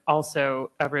cost, but also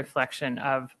a reflection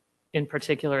of, in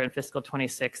particular in fiscal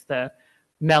 26, the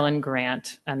Mellon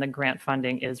grant, and the grant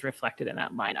funding is reflected in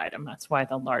that line item. That's why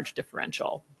the large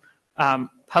differential.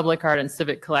 Public art and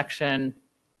civic collection,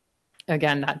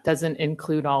 again, that doesn't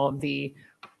include all of the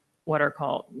what are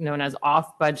known as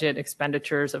off-budget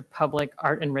expenditures of public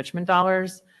art enrichment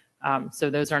dollars.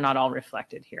 So those are not all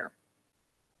reflected here.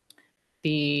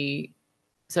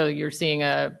 So you're seeing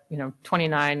a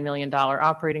 $29 million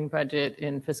operating budget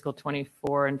in fiscal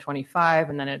 24 and 25,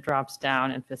 and then it drops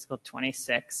down in fiscal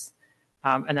 26.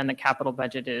 And then the capital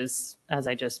budget is, as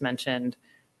I just mentioned,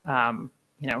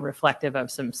 reflective of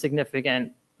some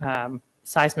significant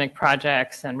seismic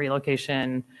projects and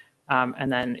relocation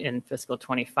And then in fiscal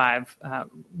 25,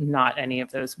 not any of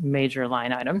those major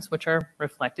line items, which are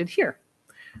reflected here.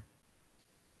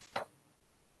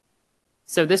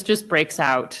 So this just breaks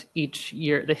out each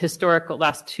year, the historical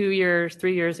last 3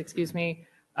 years, excuse me,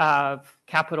 of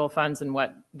capital funds and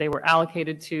what they were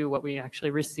allocated to, what we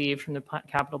actually received from the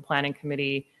Capital Planning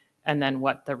Committee, and then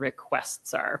what the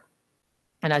requests are.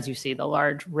 And as you see, the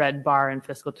large red bar in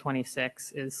fiscal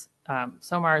 26 is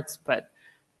SOMARTS, but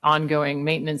ongoing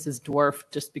maintenance is dwarfed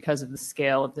just because of the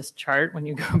scale of this chart. When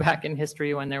you go back in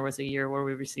history, when there was a year where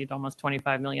we received almost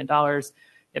 $25 million,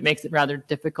 it makes it rather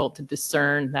difficult to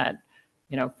discern that,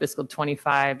 you know, fiscal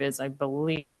 25 is, I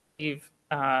believe,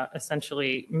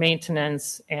 essentially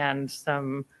maintenance and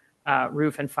some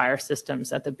roof and fire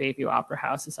systems at the Bayview Opera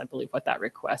House is, I believe, what that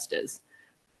request is.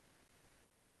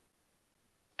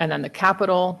 And then the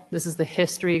capital, this is the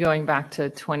history going back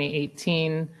to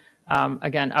 2018.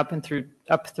 Again, up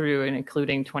through and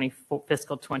including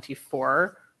fiscal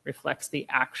 24 reflects the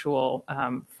actual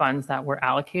funds that were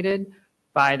allocated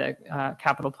by the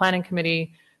Capital Planning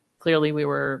Committee. Clearly, we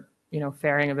were, you know,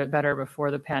 faring a bit better before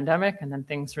the pandemic, and then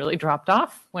things really dropped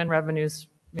off when revenues,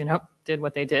 you know, did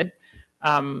what they did.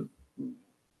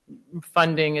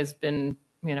 Funding has been,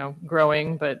 you know,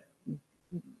 growing, but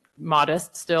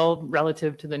modest still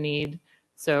relative to the need.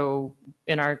 So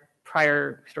in our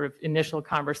prior sort of initial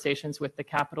conversations with the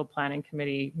Capital Planning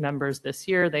Committee members this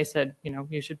year, they said, you know,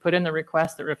 you should put in the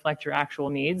requests that reflect your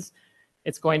actual needs.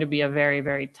 It's going to be a very,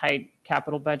 very tight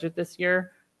capital budget this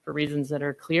year for reasons that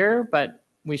are clear, but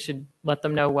we should let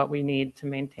them know what we need to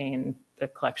maintain the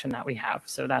collection that we have.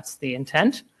 So that's the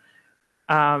intent.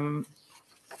 And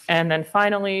then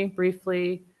finally,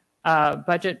 briefly,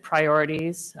 budget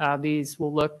priorities. These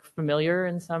will look familiar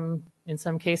in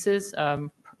some cases,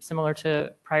 similar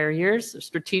to prior years. The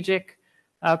strategic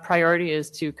priority is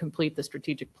to complete the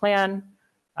strategic plan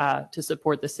to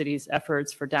support the city's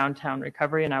efforts for downtown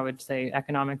recovery, and I would say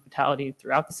economic vitality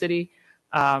throughout the city.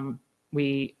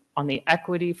 On the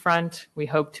equity front, we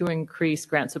hope to increase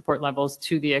grant support levels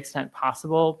to the extent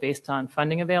possible based on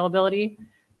funding availability,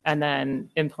 and then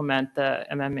implement the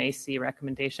MMAC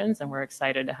recommendations. And we're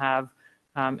excited to have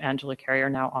Angela Carrier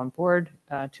now on board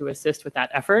to assist with that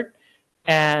effort.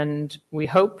 And we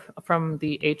hope from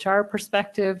the HR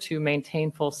perspective to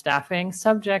maintain full staffing,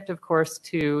 subject, of course,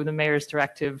 to the mayor's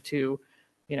directive to,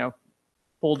 you know,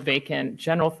 hold vacant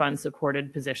general fund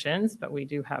supported positions, but we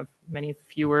do have many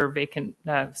fewer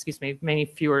many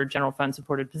fewer general fund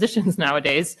supported positions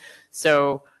nowadays.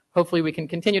 So hopefully we can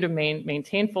continue to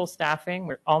maintain full staffing.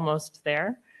 We're almost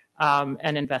there,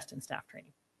 and invest in staff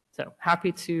training. So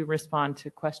happy to respond to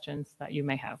questions that you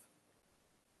may have.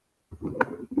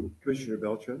 Commissioner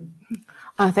Beltran?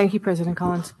 Thank you, President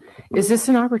Collins. Is this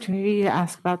an opportunity to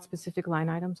ask about specific line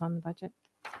items on the budget?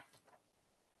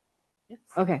 Yes.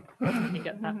 Okay. You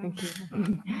get that. Thank you.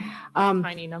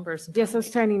 Tiny numbers. Yes, those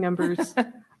tiny numbers.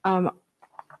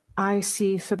 I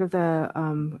see sort of the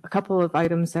a couple of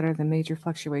items that are the major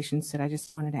fluctuations that I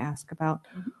just wanted to ask about.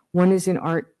 One is in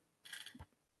art,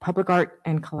 public art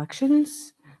and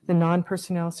collections. The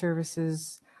non-personnel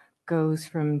services goes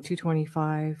from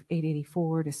 225,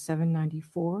 884 to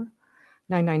 794,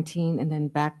 919, and then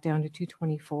back down to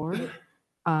 224.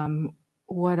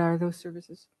 What are those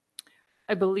services?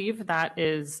 I believe that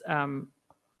is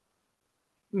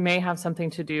may have something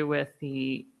to do with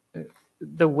the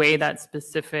way that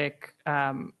specific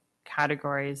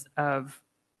categories of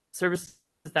services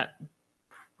that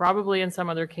probably in some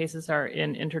other cases are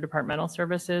in interdepartmental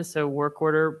services, so work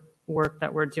order work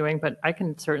that we're doing, but I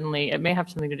can certainly, it may have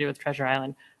something to do with Treasure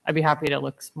Island. I'd be happy to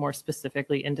look more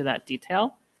specifically into that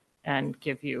detail and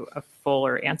give you a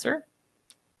fuller answer.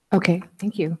 Okay,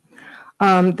 thank you.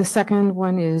 The second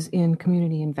one is in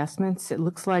community investments. It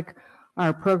looks like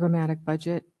our programmatic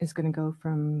budget is going to go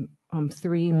from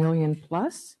 3 million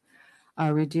plus,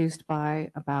 reduced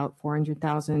by about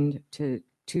 400,000 to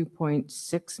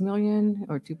 2.6 million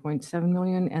or 2.7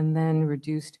 million, and then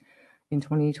reduced in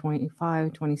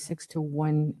 2025, 26 to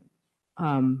 1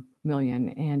 million.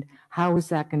 And how is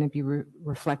that going to be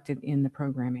reflected in the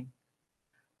programming?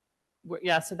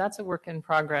 Yeah, so that's a work in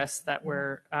progress that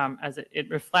we're, as it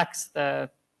reflects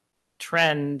the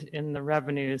trend in the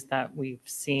revenues that we've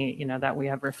seen, you know, that we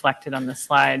have reflected on the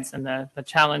slides and the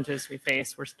challenges we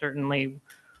face. We're certainly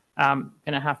going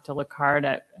to have to look hard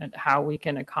at how we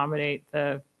can accommodate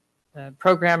the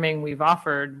programming we've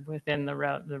offered within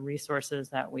the resources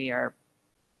that we are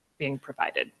being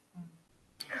provided.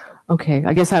 Okay,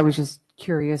 I guess I was just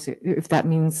curious if that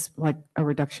means like a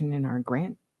reduction in our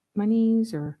grant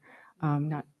monies or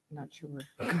not not sure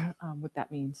what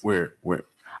that means. Where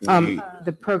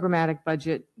The programmatic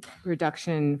budget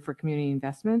reduction for community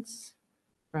investments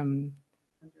from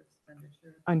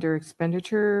under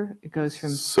expenditure, it goes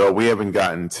from, so we haven't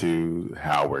gotten to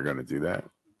how we're going to do that.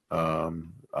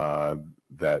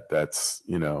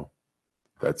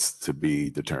 That's to be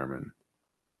determined.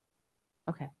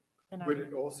 okay. Would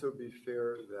it also be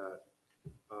fair that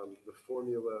the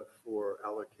formula for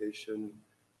allocation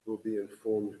will be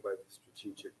informed by the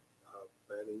strategic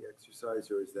planning exercise,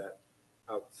 or is that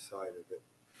outside of it?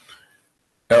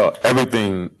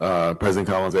 Everything, President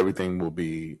Collins, everything will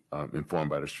be informed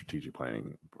by the strategic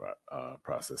planning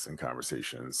process and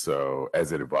conversations. So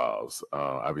as it evolves,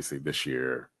 obviously this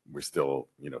year we're still,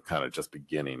 kind of just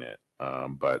beginning it.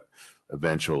 But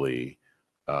eventually,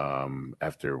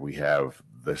 after we have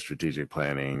the strategic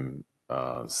planning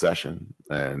session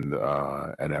and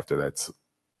after that's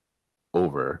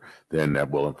over, then that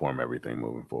will inform everything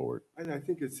moving forward. And I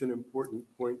think it's an important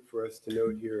point for us to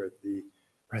note here at the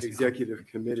executive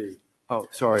committee. Oh,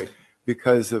 sorry,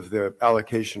 because of the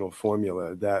allocational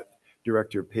formula that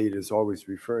Director Pate is always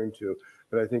referring to.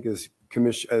 But I think as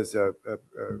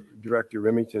Director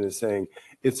Remington is saying,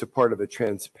 it's a part of a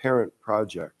transparent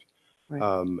project. Right.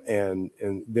 And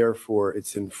therefore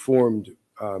it's informed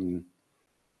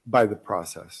by the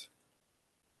process.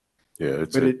 Yeah,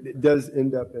 But it does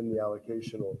end up in the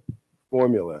allocational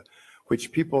formula,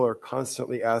 which people are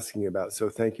constantly asking about. So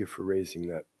thank you for raising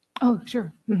that. Oh,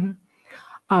 sure. And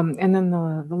then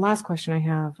the last question I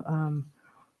have,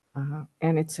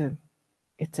 and it's a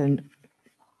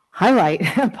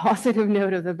highlight, a positive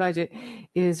note of the budget,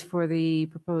 is for the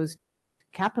proposed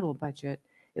capital budget.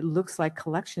 It looks like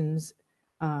collections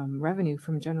revenue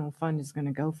from general fund is going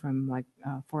to go from like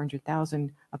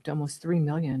 400,000 up to almost 3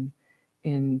 million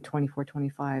in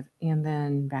 24-25, and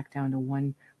then back down to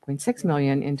 1.6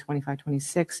 million in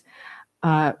 25-26.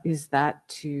 How is that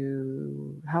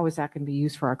going to be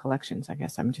used for our collections? I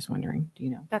guess I'm just wondering, do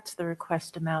you know? That's the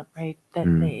request amount, right? That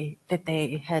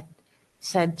they had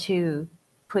said to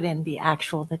put in the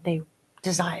actual that they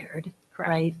desired,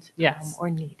 right? Yes. Or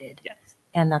needed. Yes.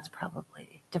 And that's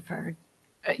probably deferred.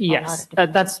 Yes,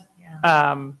 that's,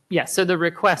 yes. So the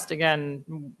request,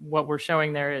 again, what we're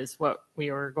showing there is what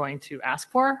we are going to ask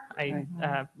for.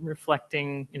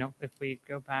 Reflecting, if we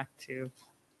go back to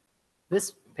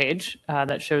this page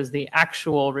that shows the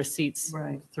actual receipts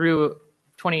Right. through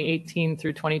 2018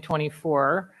 through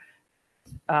 2024,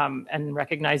 and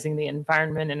recognizing the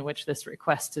environment in which this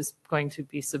request is going to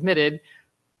be submitted,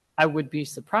 I would be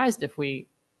surprised if we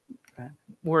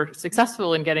were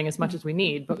successful in getting as much as we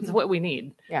need, but it's what we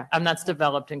need. Yeah. And that's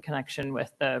developed in connection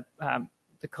with the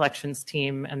collections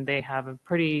team, and they have a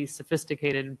pretty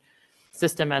sophisticated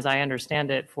system, as I understand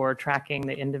it, for tracking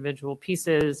the individual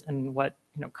pieces and what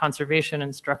conservation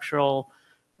and structural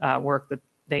work that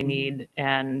they need.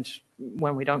 And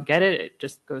when we don't get it, it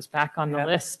just goes back on the Yep.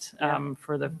 list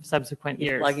for the subsequent Keep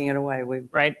years. plugging it away.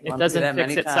 Right? It doesn't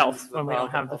fix itself when we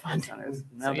don't have the funding.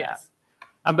 So, yes.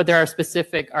 But there are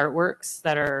specific artworks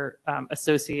that are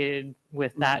associated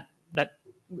with that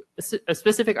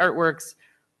specific artworks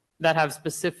that have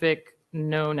specific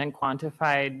known and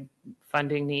quantified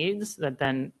funding needs that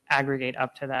then aggregate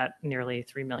up to that nearly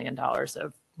 $3 million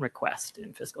of request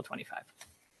in fiscal 25.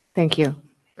 Thank you.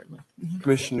 Certainly.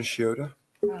 Commissioner Shiota?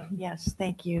 Yes,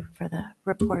 thank you for the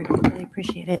report. Really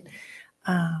appreciate it.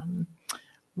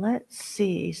 Let's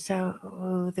see.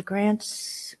 So the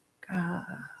grants,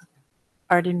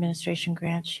 Art Administration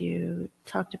grants, you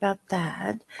talked about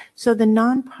that. So the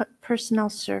non-personnel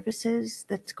services,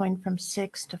 that's going from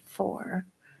 6 to 4.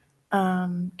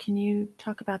 Can you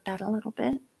talk about that a little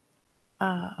bit?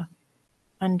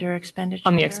 Under expenditure?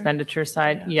 On the expenditure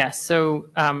side, yes. So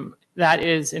that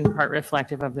is in part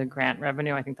reflective of the grant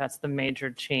revenue. I think that's the major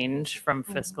change from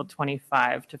fiscal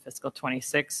 25 to fiscal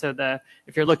 26. So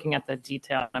if you're looking at the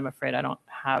detail, I'm afraid I don't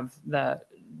have the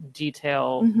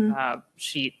detail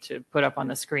sheet to put up on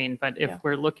the screen. But if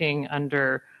we're looking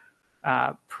under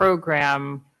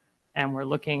program and we're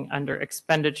looking under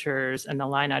expenditures, and the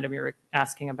line item you're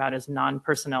asking about is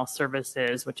non-personnel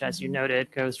services, which, as you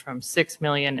noted, goes from 6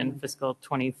 million in fiscal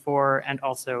 24 and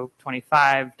also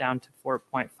 25 down to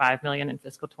 4.5 million in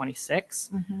fiscal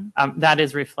 26. That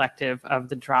is reflective of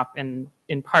the drop in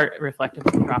part reflective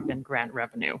of the drop in grant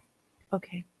revenue.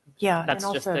 Okay. Yeah. That's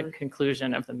and just also, the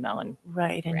conclusion of the Mellon.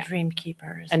 right. And grant.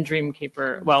 Dreamkeepers. And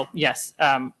Dreamkeeper, well, yes,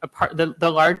 the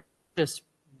largest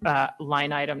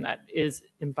line item that is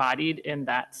embodied in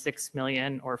that 6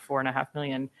 million or 4.5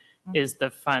 million is the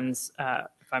funds,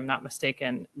 if I'm not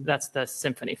mistaken, that's the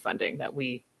symphony funding that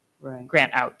we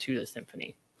grant out to the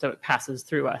symphony. So it passes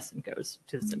through us and goes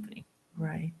to the symphony.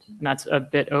 Right. And that's a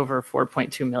bit over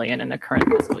 4.2 million in the current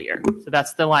fiscal year. So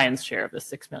that's the lion's share of the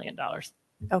 $6 million.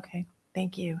 Okay,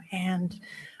 thank you. And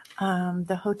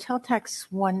the hotel tax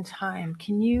one time,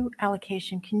 can you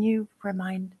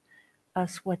remind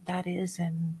us what that is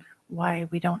and why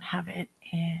we don't have it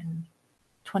in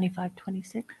 25,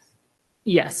 26?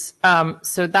 Yes.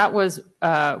 So that was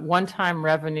one-time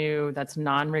revenue. That's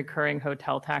non-recurring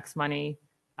hotel tax money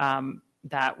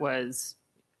that was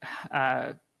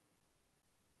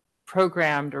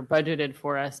programmed or budgeted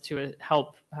for us to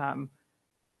help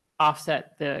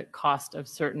offset the cost of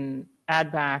certain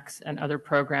ad backs and other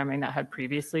programming that had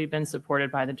previously been supported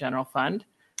by the general fund.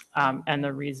 And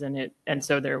the reason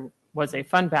so there was a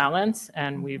fund balance,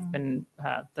 and we've been,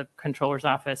 the controller's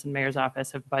office and mayor's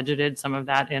office have budgeted some of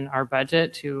that in our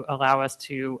budget to allow us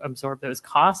to absorb those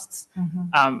costs.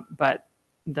 But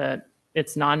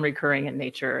it's non-recurring in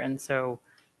nature, and so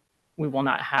we will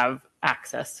not have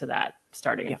access to that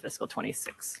starting in fiscal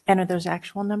 26. And are those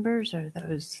actual numbers or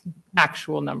those?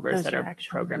 Actual numbers Those that are are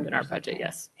actual programmed in our numbers, budget, okay.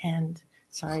 yes. And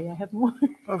sorry, I have more.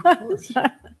 Of course.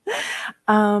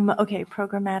 Okay,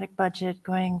 programmatic budget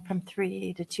going from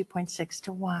 3 to 2.6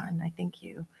 to 1. I think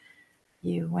you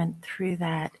went through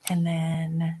that. And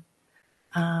then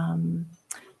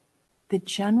the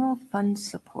general fund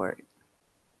support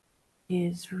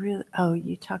is really,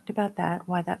 you talked about that,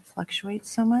 why that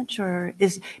fluctuates so much, or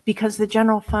is because the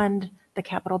general fund, the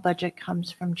capital budget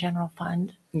comes from general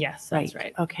fund? Yes, that's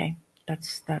right. Okay,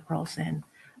 that rolls in.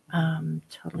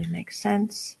 Totally makes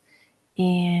sense.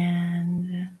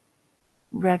 And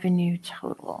revenue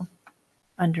total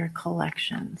under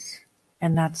collections,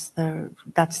 and that's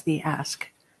the ask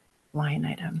line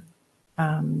item,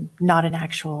 not an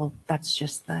actual. That's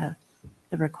just the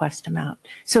request amount.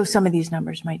 So some of these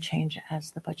numbers might change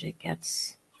as the budget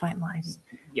gets finalized.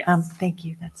 Yes. Thank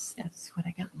you. That's what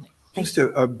I got. Just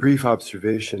a brief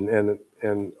observation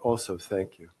and also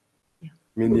thank you. Yeah.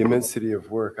 I mean, the immensity of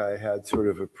work. I had sort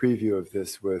of a preview of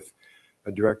this with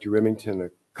Director Remington a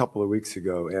couple of weeks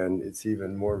ago, and it's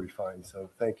even more refined. So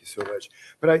thank you so much.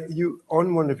 But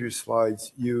on one of your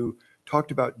slides, you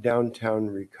talked about downtown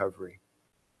recovery,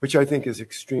 which I think is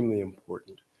extremely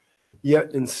important.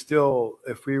 Yet and still,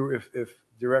 if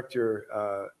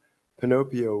Director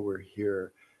Pinocchio were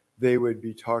here, they would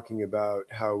be talking about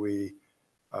how we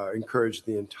encourage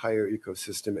the entire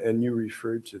ecosystem, and you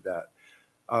referred to that.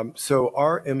 So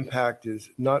our impact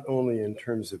is not only in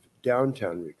terms of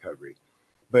downtown recovery,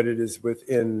 but it is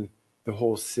within the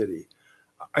whole city.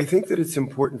 I think that it's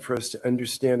important for us to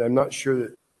understand, I'm not sure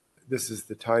that this is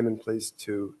the time and place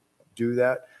to do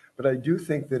that, but I do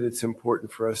think that it's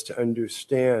important for us to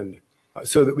understand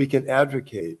so that we can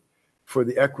advocate for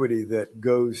the equity that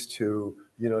goes to,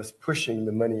 pushing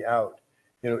the money out,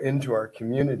 into our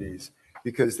communities,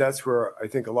 because that's where I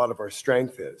think a lot of our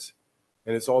strength is.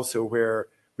 And it's also where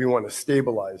we want to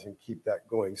stabilize and keep that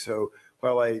going. So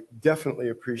while I definitely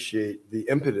appreciate the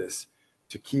impetus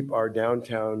to keep our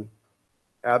downtown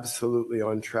absolutely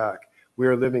on track, we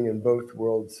are living in both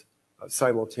worlds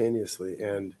simultaneously,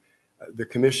 and the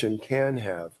commission can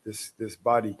have, this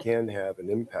body can have an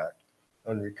impact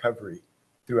on recovery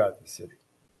throughout the city.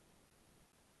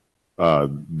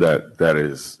 That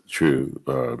is true,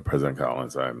 President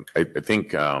Collins. I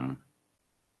think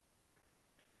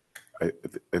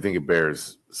I think it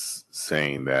bears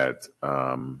saying that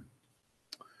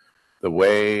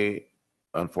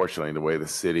unfortunately, the way the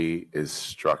city is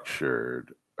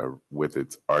structured with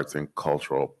its arts and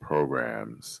cultural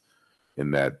programs, in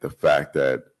that the fact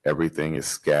that everything is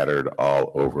scattered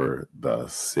all over the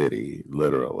city,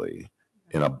 literally,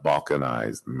 in a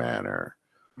balkanized manner,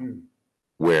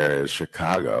 whereas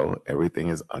Chicago, everything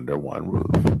is under one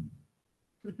roof.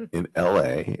 In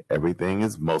LA, everything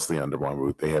is mostly under one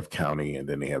roof. They have county and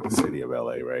then they have the city of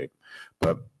LA, right?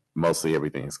 But mostly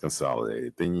everything is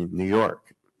consolidated. Then New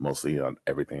York, mostly on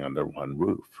everything under one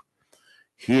roof.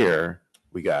 Here,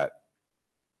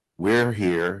 we're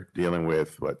here dealing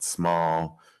with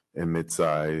small and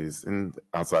mid-sized, and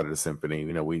outside of the symphony,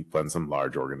 we fund some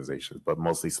large organizations, but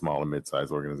mostly small and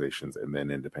mid-sized organizations, and then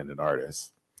independent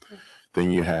artists.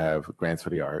 Then you have Grants for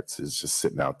the Arts is just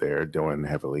sitting out there doing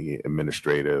heavily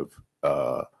administrative,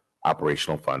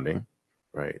 operational funding,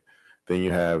 right? Then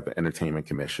you have the Entertainment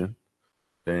Commission.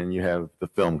 Then you have the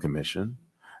Film Commission.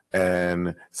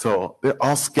 And so they're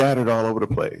all scattered all over the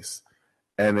place.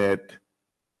 And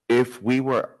if we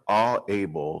were all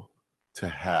able to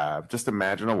have, just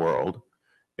imagine a world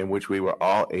in which we were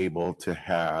all able to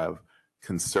have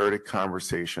concerted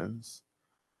conversations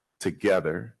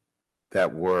together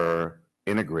that were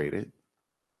integrated,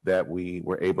 that we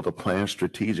were able to plan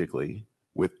strategically,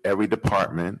 with every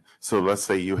department. So let's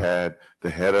say you had the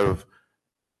head of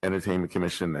Entertainment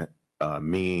Commission,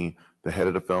 me, the head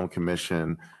of the Film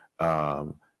Commission,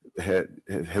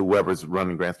 whoever's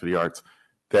running Grants for the Arts,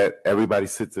 that everybody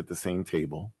sits at the same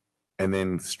table and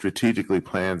then strategically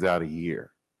plans out a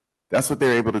year. That's what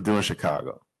they're able to do in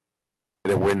Chicago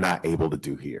that we're not able to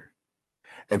do here.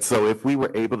 And so if we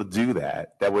were able to do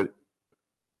that, that would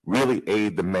really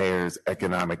aid the mayor's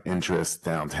economic interests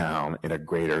downtown in a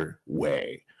greater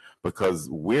way, because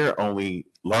we're only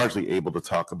largely able to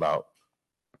talk about,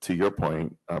 to your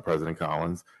point, President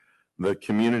Collins, the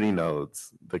community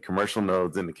nodes, the commercial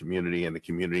nodes in the community and the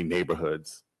community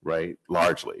neighborhoods, right,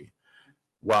 largely,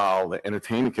 while the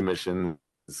Entertainment Commission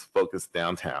is focused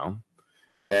downtown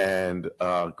and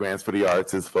Grants for the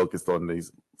Arts is focused on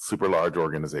these super large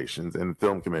organizations, and the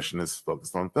Film Commission is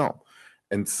focused on film.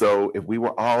 And so if we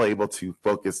were all able to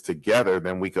focus together,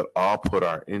 then we could all put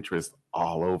our interest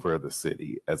all over the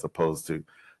city, as opposed to,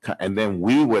 and then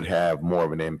we would have more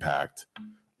of an impact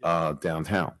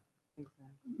downtown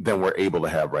than we're able to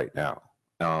have right now.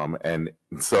 And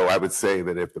so I would say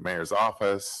that if the mayor's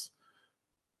office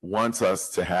wants us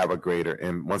to have a greater,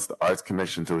 and wants the Arts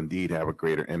Commission to indeed have a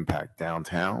greater impact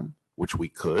downtown, which we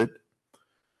could,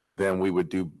 then we would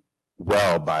do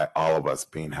well by all of us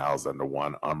being housed under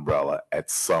one umbrella at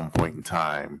some point in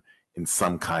time in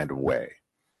some kind of way,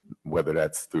 whether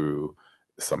that's through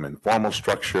some informal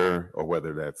structure or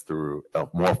whether that's through a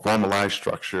more formalized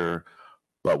structure.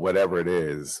 But whatever it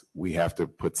is, we have to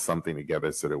put something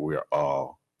together so that we're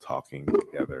all talking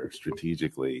together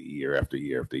strategically year after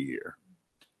year after year.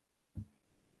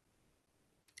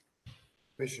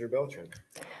 Commissioner Beltran.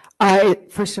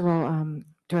 First of all,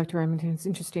 Director Remington, it's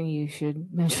interesting you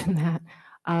should mention that.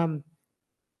 I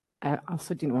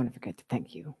also didn't want to forget to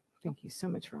thank you. Thank you so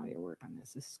much for all your work on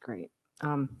this. This is great.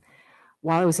 While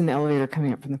I was in the elevator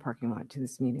coming up from the parking lot to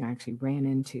this meeting, I actually ran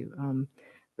into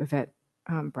Yvette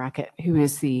Brackett, who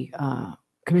is the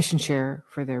commission chair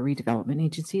for the redevelopment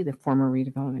agency, the former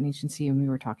redevelopment agency, and we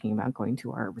were talking about going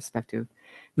to our respective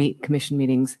commission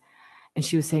meetings. And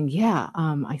she was saying, yeah,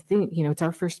 I think, it's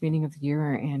our first meeting of the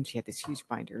year. And she had this huge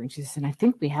binder. And she said, I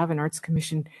think we have an arts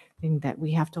commission thing that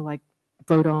we have to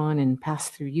vote on and pass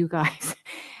through you guys.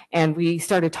 And we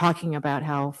started talking about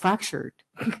how fractured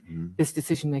this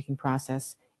decision-making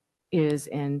process is,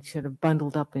 and sort of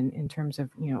bundled up in terms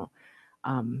of,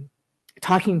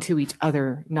 talking to each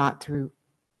other, not through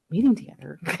meeting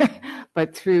together,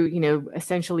 but through,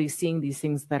 essentially seeing these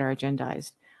things that are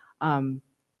agendized.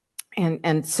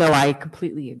 And so I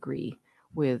completely agree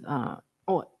with,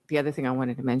 the other thing I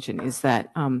wanted to mention is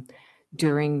that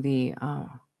during the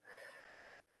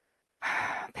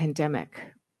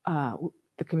pandemic,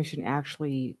 the commission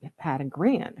actually had a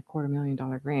grant, a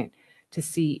 $250,000 grant, to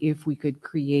see if we could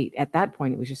create, at that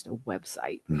point, it was just a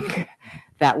website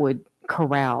that would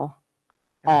corral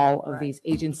all of these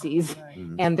agencies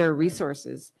and their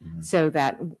resources, so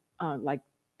that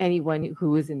anyone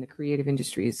who is in the creative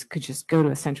industries could just go to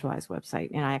a centralized website.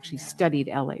 And I actually studied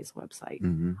LA's website,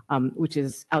 which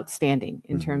is outstanding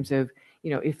in terms of,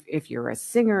 if you're a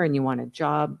singer and you want a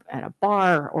job at a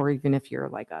bar, or even if you're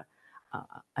like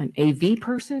an AV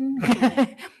person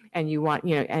and you want,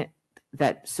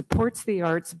 that supports the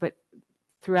arts, but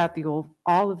throughout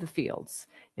all of the fields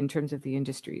in terms of the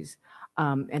industries,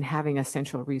 and having a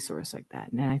central resource like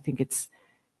that. And I think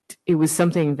it was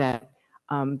something that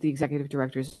the executive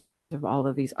directors of all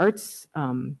of these arts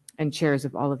and chairs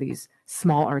of all of these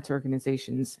small arts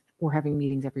organizations were having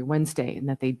meetings every Wednesday, and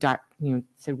that they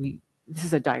said, this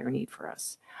is a dire need for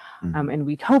us. And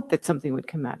we'd hope that something would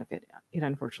come out of it. It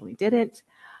unfortunately didn't,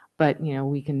 but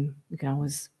we can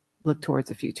always look towards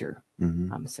the future.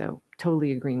 So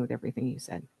totally agreeing with everything you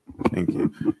said. Thank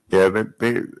you.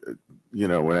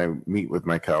 Yeah, when I meet with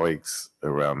my colleagues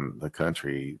around the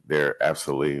country, they're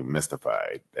absolutely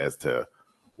mystified as to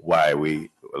why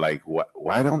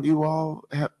why don't you all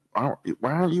why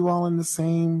aren't you all in the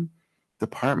same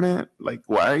department?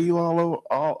 Why are you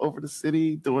all over the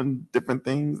city doing different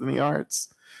things in the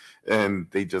arts? And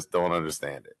they just don't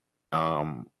understand it.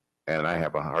 And I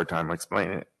have a hard time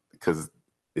explaining it because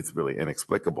it's really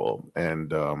inexplicable.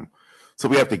 And so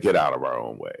we have to get out of our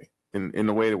own way in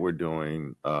the way that we're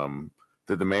doing,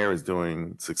 that the mayor is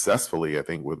doing successfully, I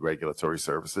think, with regulatory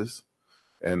services,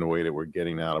 and the way that we're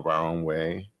getting out of our own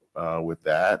way with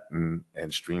that, and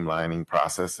streamlining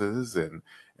processes and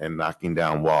knocking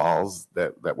down walls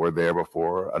that were there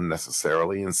before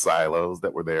unnecessarily, and silos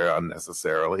that were there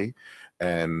unnecessarily,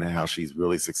 and how she's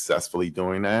really successfully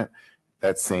doing that.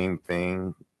 That same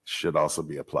thing should also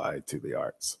be applied to the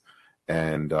arts.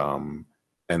 And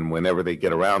whenever they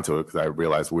get around to it, because I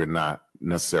realize we're not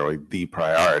necessarily the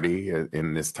priority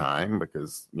in this time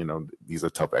because, you know, these are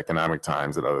tough economic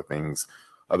times and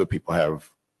other people have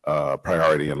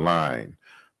priority in line.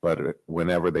 But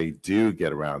whenever they do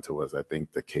get around to us, I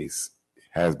think the case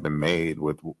has been made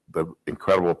with the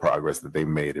incredible progress that they've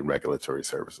made in regulatory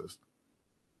services.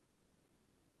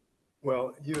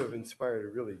 Well, you have inspired a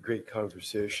really great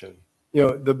conversation. You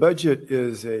know, the budget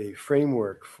is a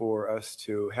framework for us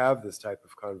to have this type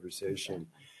of conversation.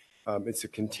 It's a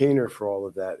container for all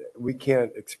of that. We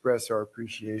can't express our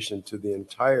appreciation to the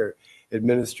entire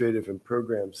administrative and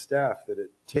program staff that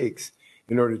it takes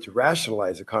in order to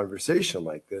rationalize a conversation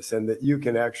like this, and that you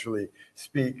can actually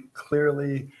speak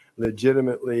clearly,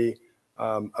 legitimately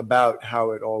about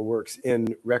how it all works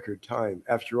in record time.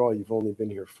 After all, you've only been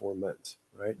here 4 months,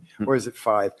 right? Or is it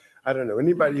 5? I don't know.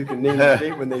 Anybody who can name the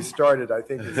date when they started, I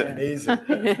think is amazing.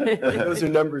 Those are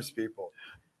numbers people.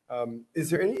 Is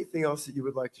there anything else that you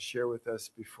would like to share with us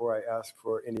before I ask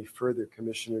for any further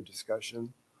commissioner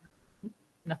discussion?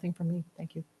 Nothing from me.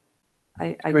 Thank you.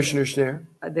 Commissioner Schneier?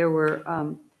 There were,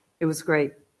 it was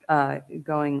great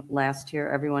going last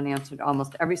year. Everyone answered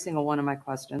almost every single one of my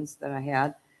questions that I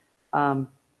had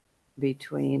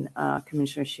between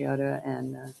Commissioner Scioto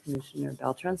and Commissioner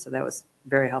Beltran. So that was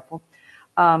very helpful.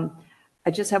 I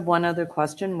just have one other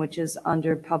question, which is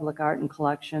under public art and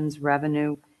collections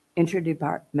revenue,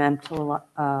 interdepartmental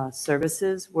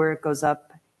services, where it goes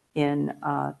up in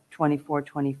 24,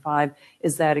 25.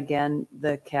 Is that again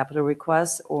the capital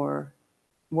request, or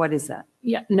what is that?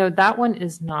 Yeah, no, that one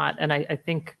is not. And I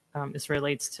think this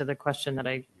relates to the question that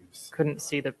I couldn't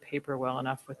see the paper well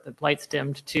enough with the lights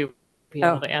dimmed to be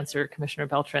able to answer Commissioner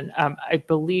Beltran. I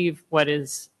believe what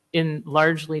is in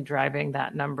largely driving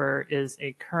that number is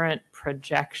a current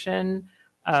projection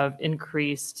of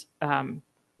increased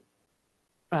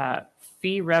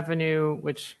fee revenue,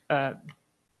 which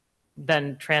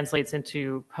then translates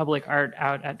into public art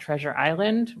out at Treasure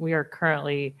Island. We are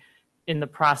currently in the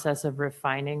process of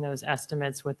refining those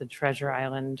estimates with the Treasure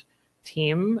Island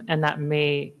team, and that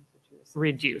may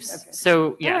reduce. Okay.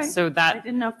 So, yeah, All right. so I that,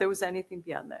 didn't know if there was anything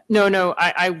beyond that. no,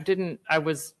 I didn't, I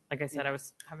was, like I said, I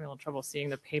was having a little trouble seeing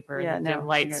the paper Yeah, in the no, dim I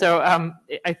light. get it. So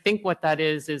I think what that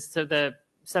is so the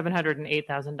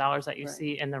 $708,000 that you Right.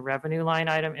 see in the revenue line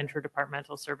item,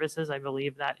 interdepartmental services, I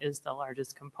believe that is the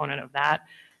largest component of that.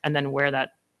 And then where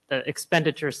that the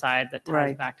expenditure side that ties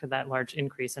Right. back to that large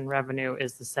increase in revenue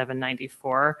is the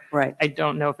 794. Right. I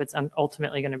don't know if it's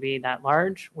ultimately going to be that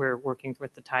large. We're working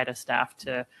with the TIDA staff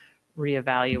to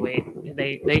reevaluate.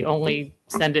 They only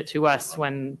send it to us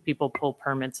when people pull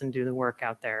permits and do the work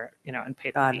out there, you know, and pay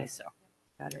the Got fee. it. So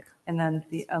Got it. And then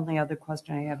the only other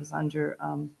question I have is under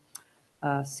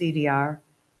CDR,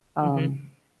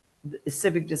 the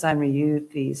civic design review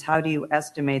fees. How do you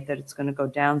estimate that it's going to go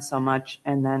down so much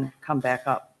and then come back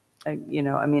up? You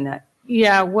know, I mean,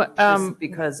 yeah, what just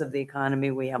because of the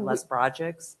economy, we have less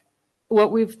projects.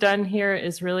 what we've done here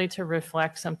is really to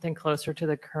reflect something closer to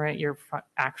the current year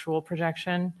actual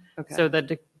projection. Okay. So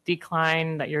the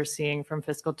decline that you're seeing from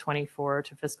fiscal 24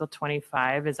 to fiscal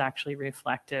 25 is actually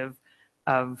reflective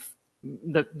of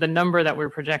the number that we're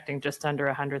projecting, just under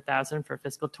 100,000 for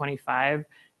fiscal 25,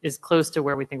 is close to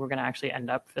where we think we're going to actually end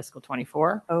up fiscal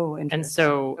 24. Oh, And interesting.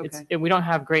 so Okay. we don't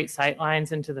have great sight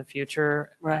lines into the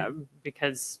future Right.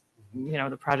 because, you know,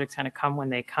 the projects kind of come when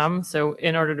they come. So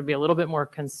in order to be a little bit more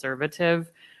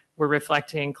conservative, we're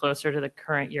reflecting closer to the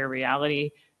current year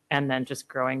reality and then just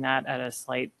growing that at a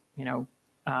slight, you know,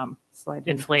 Slide.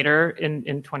 inflator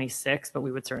in 26. But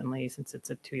we would certainly, since it's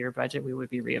a 2-year budget, we would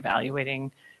be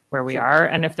reevaluating where we are.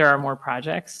 And if there are more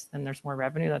projects and there's more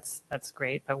revenue, that's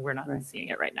great, but we're not Right. seeing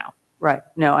it right now. Right.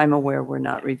 No, I'm aware we're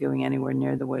not reviewing anywhere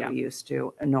near the way Yeah. we used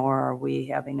to, nor are we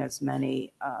having as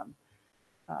many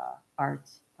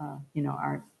arts, you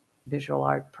know, visual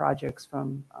art projects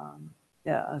from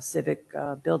civic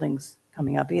buildings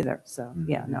coming up either. So,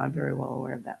 yeah, no, I'm very well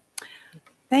aware of that.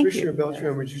 Thank Commissioner you.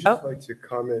 Beltran, would you just Oh. like to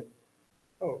comment?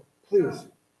 Oh, please.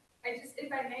 I just,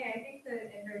 if I may, I think the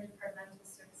interdepartmental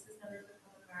services number for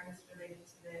public art is related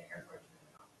to the airport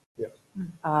terminal.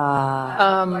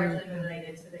 Largely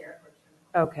related to the airport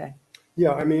terminal. Okay.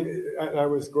 Yeah, I mean, I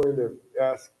was going to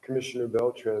ask Commissioner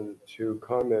Beltran to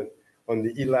comment on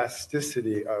the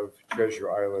elasticity of Treasure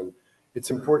Island.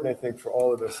 It's important, I think, for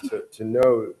all of us to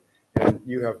know, and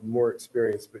you have more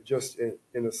experience, but just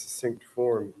in a succinct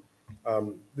form,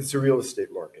 this is a real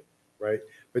estate market, right?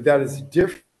 But that is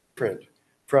different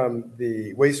from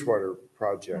the wastewater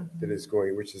project that is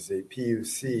going, which is a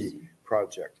PUC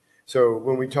project. So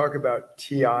when we talk about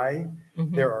TI,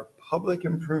 there are public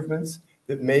improvements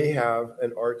that may have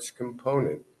an arts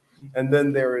component. And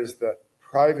then there is the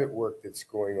private work that's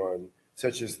going on.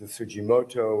 such as the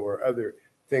Sujimoto or other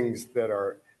things that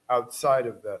are outside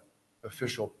of the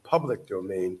official public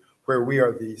domain, where we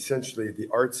are essentially the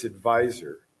arts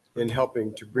advisor in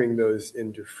helping to bring those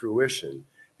into fruition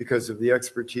because of the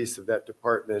expertise of that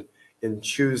department in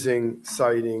choosing,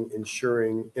 citing,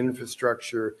 ensuring,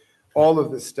 infrastructure, all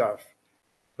of the stuff.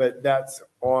 But that's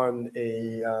on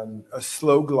a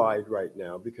slow glide right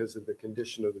now because of the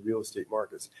condition of the real estate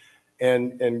markets.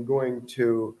 And going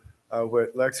to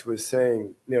what Lex was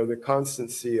saying, the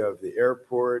constancy of the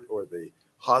airport or the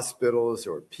hospitals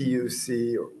or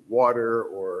PUC or water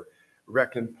or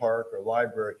rec and park or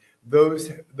library,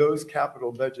 those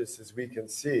capital budgets, as we can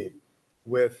see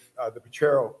with the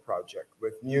Potrero project,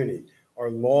 with Muni,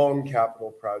 are long capital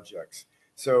projects.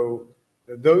 So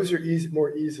those are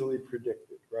more easily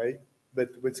predicted, right? But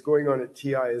what's going on at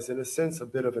TI is, in a sense, a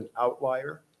bit of an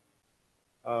outlier.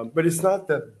 But it's not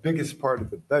the biggest part of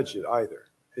the budget either.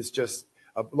 It's just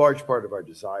a large part of our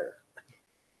desire.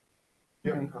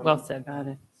 Yeah. Well said. Got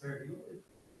it.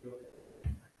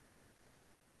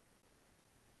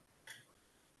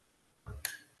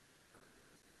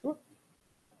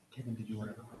 Kevin, did you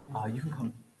want to? You can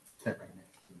come sit right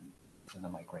next to me. And the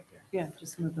mic right there. Yeah,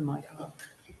 just move the mic.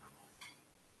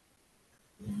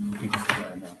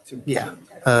 Yeah,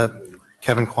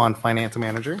 Kevin Kwan, Finance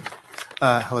Manager.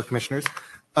 Hello, Commissioners.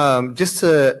 Just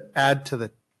to add to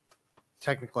the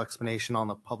technical explanation on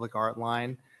the public art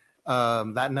line,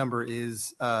 that number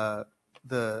is a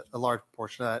large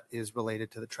portion of that is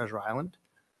related to the Treasure Island.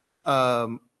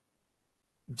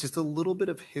 Just a little bit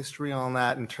of history on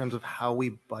that in terms of how we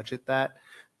budget that.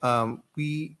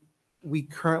 We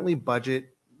currently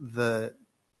budget the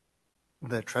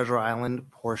Treasure Island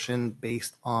portion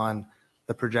based on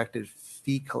the projected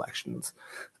fee collections.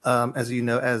 As you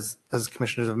know, as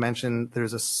commissioners have mentioned,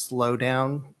 there's a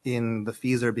slowdown in the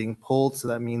fees that are being pulled, so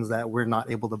that means that we're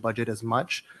not able to budget as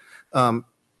much.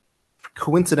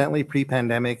 Coincidentally,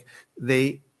 pre-pandemic,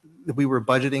 we were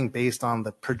budgeting based on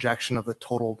the projection of the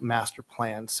total master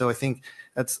plan. So I think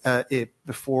that's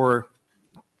before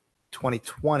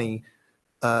 2020,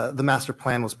 the master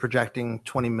plan was projecting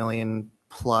 20 million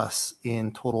plus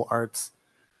in total arts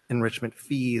enrichment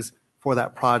fees for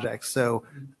that project. So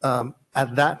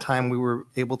at that time, we were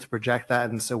able to project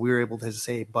that. And so we were able to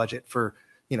say budget for,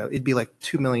 it'd be like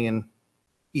 2 million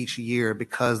each year,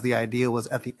 because the idea was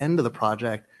at the end of the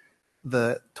project,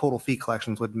 the total fee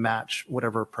collections would match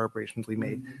whatever appropriations we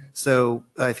made. So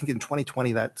I think in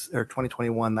 2020 or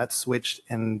 2021, that switched,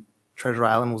 and Treasure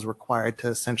Island was required to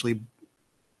essentially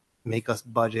make us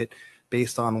budget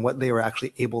based on what they were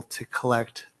actually able to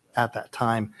collect at that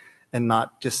time, and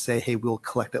not just say, hey, we'll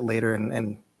collect it later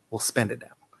and we'll spend it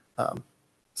now.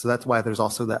 So that's why there's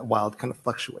also that wild kind of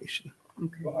fluctuation.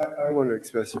 Well, I want to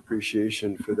express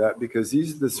appreciation for that, because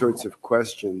these are the sorts of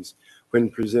questions, when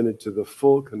presented to the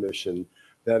full commission,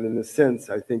 that in a sense,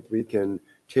 I think we can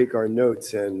take our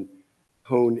notes and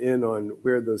hone in on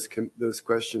where those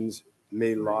questions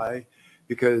may lie,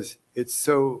 because it's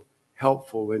so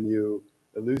helpful when you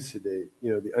elucidate,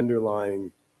 the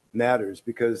underlying matters,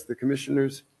 because the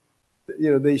commissioners,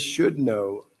 they should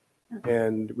know,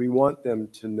 and we want them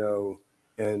to know,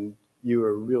 and you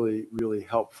are really, really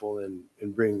helpful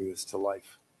in bringing this to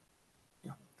life.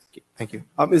 Yeah. Thank you.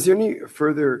 Is there any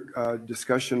further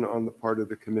discussion on the part of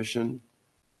the commission?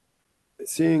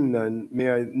 Seeing none, may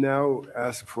I now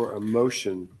ask for a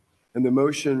motion? And the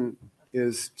motion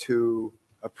is to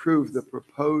approve the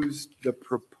proposed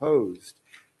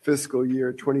fiscal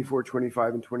year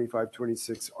 24-25 and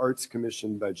 25-26 Arts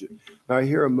Commission budget. Now I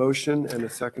hear a motion and a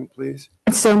second, please.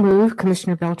 So move,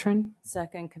 Commissioner Beltran.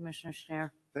 Second, Commissioner Schneier.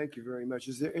 Thank you very much.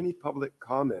 Is there any public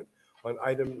comment on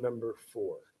item number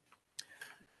 4?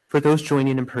 For those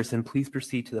joining in person, please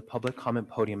proceed to the public comment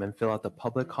podium and fill out the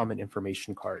public comment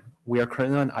information card. We are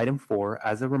currently on item 4.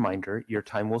 As a reminder, your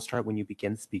time will start when you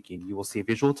begin speaking. You will see a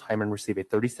visual timer and receive a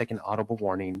 30-second audible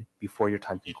warning before your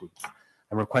time concludes.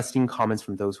 I'm requesting comments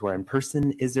from those who are in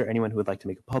person. Is there anyone who would like to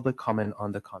make a public comment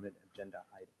on the comment agenda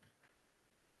item?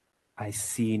 I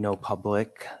see no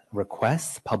public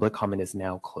requests. Public comment is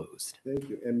now closed. Thank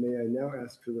you. And may I now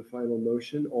ask for the final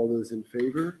motion? All those in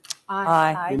favor?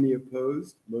 Aye. Any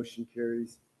opposed? Motion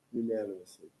carries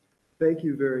unanimously. Thank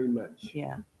you very much.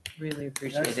 Yeah, really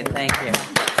appreciate it. Thank you.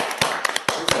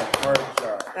 It's a hard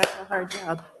job. That's a hard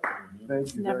job.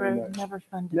 Thank you very Never, much. never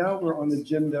fun. to Now do. we're on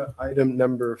agenda item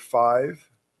number 5,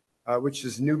 which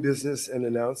is new business and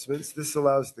announcements. This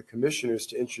allows the commissioners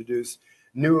to introduce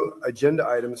new agenda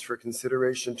items for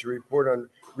consideration, to report on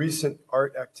recent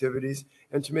art activities,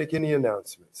 and to make any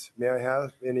announcements. May I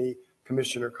have any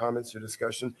commissioner comments or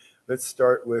discussion? Let's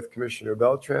start with Commissioner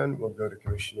Beltran. We'll go to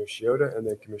Commissioner Shiota and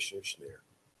then Commissioner Schneer.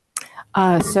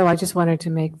 So I just wanted to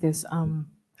make this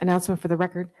announcement for the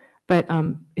record, but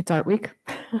it's Art Week.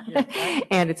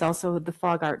 And it's also the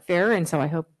Fog Art Fair. And so I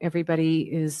hope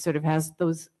everybody has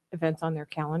those events on their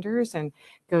calendars and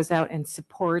goes out and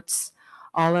supports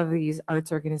all of these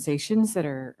arts organizations that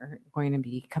are going to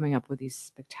be coming up with these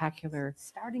spectacular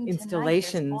Starting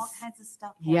installations. Tonight, there's all kinds of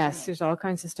stuff. Yes, happening. there's all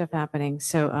kinds of stuff happening.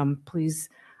 So please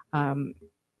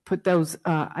put those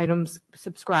items,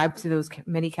 subscribe to those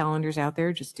many calendars out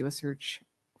there. Just do a search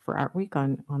for Art Week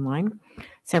online.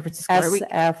 San Francisco Art Week.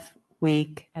 SF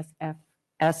Week.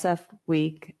 SF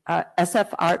Week.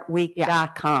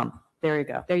 SFArtWeek.com. There you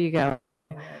go. There you go.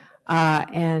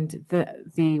 And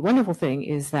the wonderful thing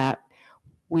is that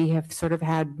we have sort of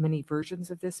had many versions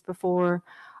of this before,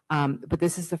 but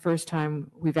this is the first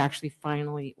time we've actually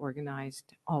finally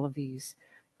organized all of these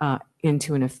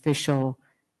into an official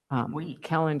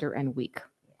calendar and week.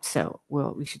 So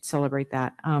we should celebrate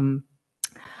that.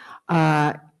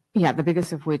 The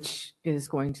biggest of which is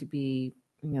going to be,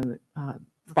 the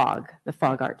Fog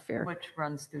Art Fair, Which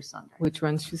runs through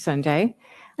Sunday.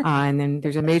 And then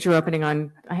there's a major opening I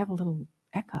have a little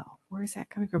echo. Where is that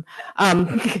coming from?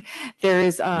 There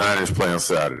is. Niners play on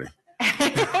Saturday.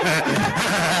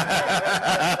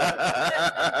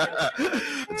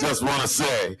 Just want to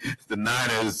say the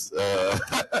Niners.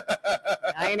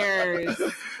 Niners.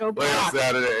 Go play on Brock.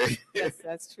 Saturday. Yes,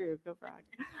 that's true. Go Brock.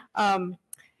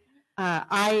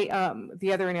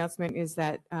 The other announcement is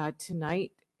that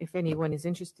tonight, if anyone is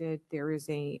interested, there is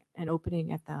an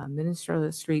opening at the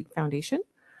Minnesota Street Foundation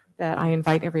that I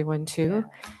invite everyone to,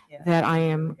 that I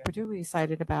am particularly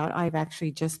excited about. I've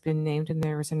actually just been named, and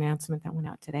there was an announcement that went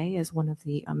out today as one of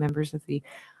the members of the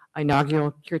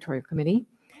inaugural curatorial committee.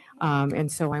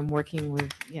 And so I'm working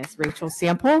with, Rachel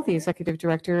Sample, the executive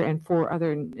director, and 4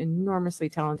 other enormously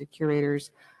talented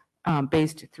curators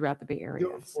based throughout the Bay Area.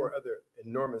 4 other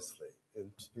enormously,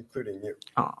 including you.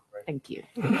 Oh, thank you.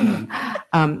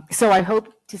 So I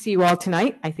hope to see you all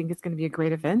tonight. I think it's going to be a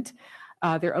great event.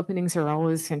 Their openings are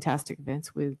always fantastic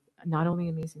events with not only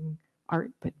amazing art,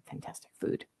 but fantastic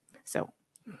food. So,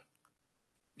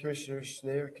 Commissioner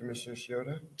Schneer, Commissioner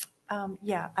Shiota.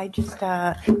 I just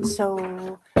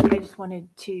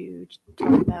wanted to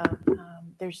talk about,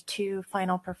 there's 2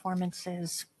 final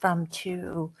performances from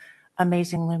 2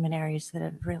 amazing luminaries that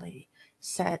have really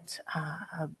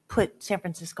put San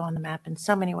Francisco on the map in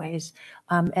so many ways.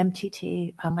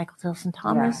 MTT, Michael Tilson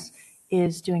Thomas,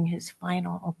 is doing his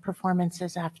final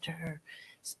performances after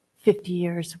 50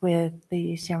 years with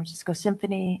the San Francisco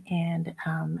Symphony, and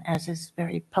as is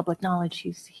very public knowledge,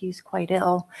 he's quite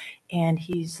ill, and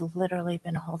he's literally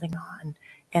been holding on.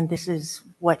 And this is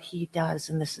what he does,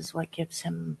 and this is what gives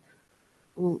him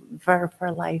verve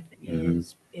for life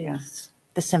is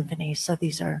the symphony. So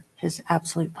these are his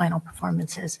absolute final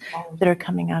performances that are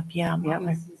coming up.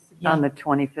 On the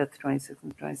 25th, 26th,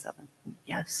 and 27th.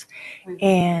 Yes.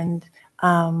 And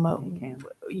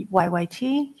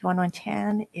YYT, Yuan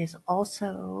Tan, is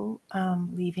also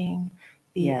leaving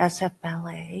the SF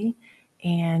Ballet,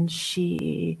 and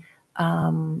she,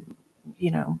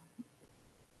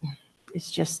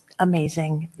 is just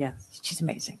amazing. Yes. She's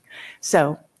amazing.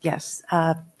 So, yes,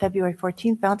 February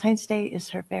 14th, Valentine's Day, is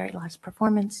her very last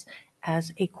performance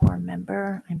as a core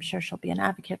member. I'm sure she'll be an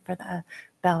advocate for the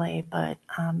ballet, but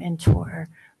and tour,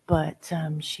 but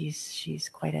she's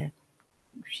quite a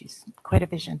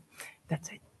vision. That's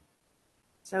it.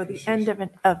 So the end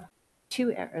of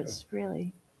 2 eras,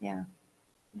 really. Yeah.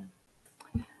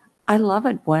 I love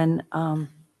it when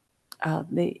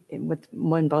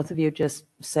when both of you just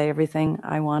say everything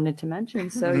I wanted to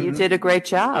mention. So you did a great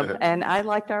job, and I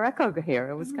liked our echo here.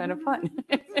 It was kind of fun.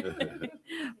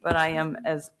 But I am,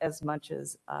 as much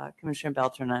as Commissioner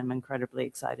Beltran, I'm incredibly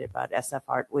excited about SF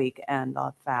Art Week and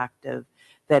the fact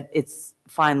that it's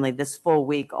finally this full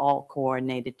week all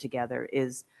coordinated together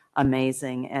is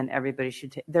amazing, and everybody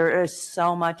should. There is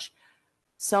so much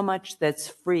that's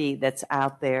free that's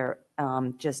out there,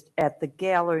 just at the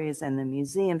galleries and the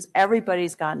museums.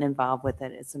 Everybody's gotten involved with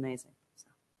it. It's amazing. So,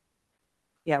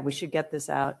 we should get this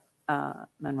out,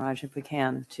 Manraj, if we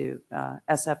can, to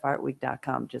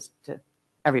sfartweek.com, just to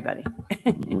everybody.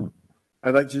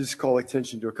 I'd like to just call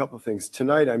attention to a couple of things.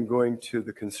 Tonight, I'm going to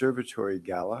the Conservatory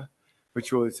Gala,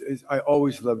 which I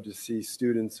always love to see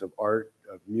students of art,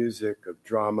 of music, of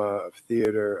drama, of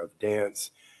theater, of dance.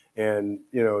 And,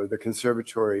 the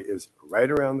conservatory is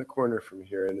right around the corner from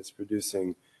here, and it's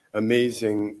producing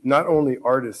amazing, not only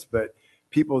artists, but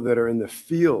people that are in the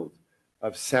field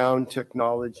of sound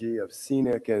technology, of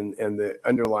scenic and the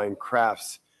underlying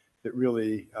crafts that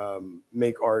really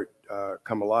make art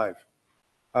come alive.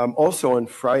 Also on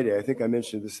Friday, I think I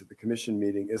mentioned this at the commission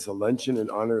meeting, is a luncheon in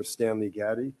honor of Stanley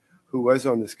Gaddy, who was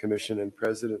on this commission and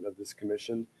president of this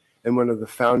commission, and one of the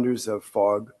founders of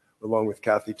FOG, along with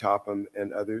Kathy Topham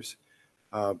and others.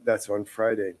 That's on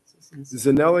Friday.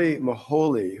 Zanelli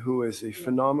Maholi, who is a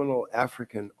phenomenal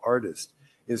African artist,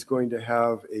 is going to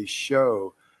have a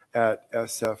show at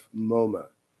SF MoMA.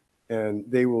 And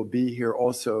they will be here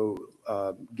also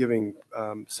giving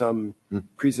some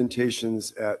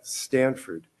presentations at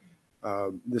Stanford.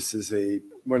 This is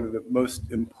one of the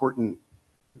most important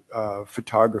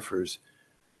photographers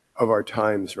of our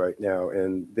times right now,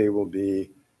 and they will be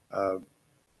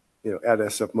at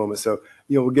SF MoMA. So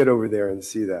we'll get over there and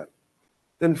see that.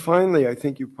 Then finally, I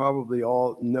think you probably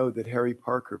all know that Harry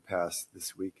Parker passed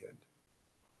this weekend.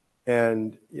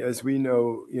 And as we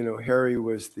know, Harry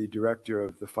was the director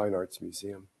of the Fine Arts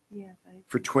Museum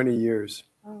for 20 years.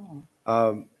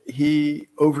 He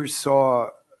oversaw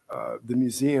the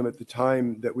museum at the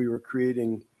time that we were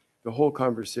creating the whole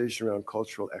conversation around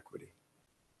cultural equity.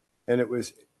 And it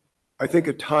was, I think,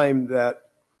 a time that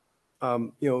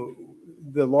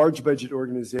the large budget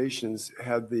organizations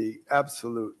had the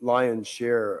absolute lion's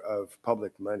share of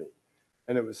public money,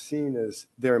 and it was seen as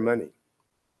their money,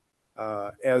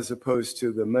 as opposed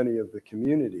to the money of the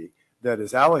community that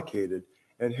is allocated.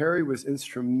 And Harry was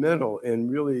instrumental in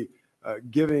really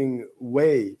giving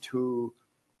way to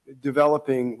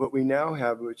developing what we now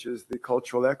have, which is the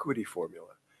cultural equity formula.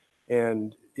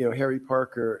 And Harry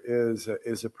Parker is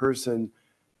a person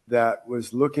that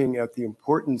was looking at the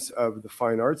importance of the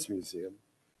Fine Arts Museum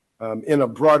in a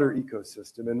broader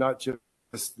ecosystem, and not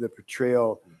just the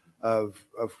portrayal of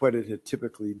what it had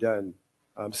typically done.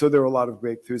 So there were a lot of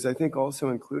breakthroughs, I think also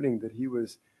including that he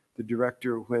was the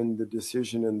director when the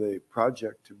decision in the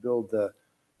project to build the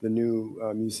new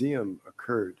museum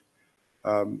occurred.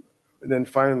 And then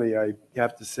finally, I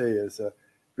have to say, as a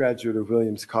graduate of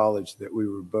Williams College, that we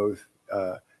were both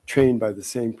trained by the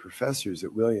same professors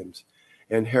at Williams.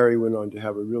 And Harry went on to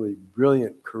have a really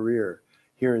brilliant career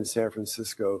here in San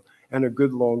Francisco and a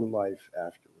good long life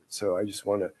afterwards. So I just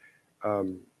want to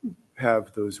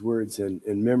have those words in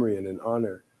memory and in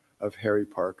honor of Harry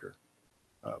Parker,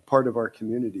 part of our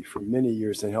community for many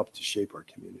years and helped to shape our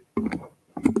community.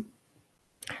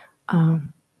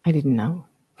 I didn't know.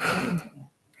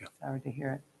 Sorry to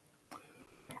hear it.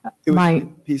 It was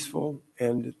peaceful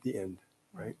and at the end,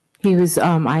 right? He was,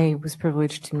 I was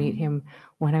privileged to meet him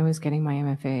when I was getting my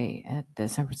MFA at the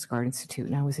San Francisco Art Institute,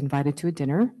 and I was invited to a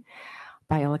dinner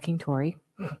by Ella King Torrey,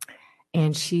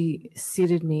 and she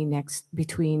seated me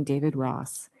between David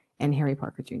Ross and Harry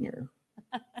Parker Jr.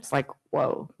 It's like,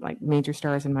 whoa, like major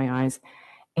stars in my eyes.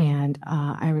 And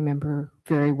I remember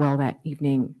very well that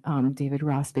evening, David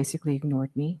Ross basically ignored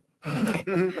me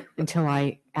until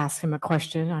I asked him a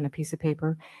question on a piece of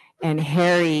paper, and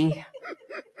Harry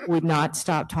would not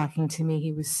stop talking to me.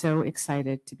 He was so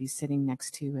excited to be sitting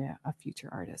next to a future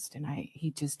artist, and he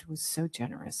just was so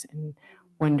generous and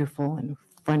wonderful and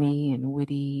funny and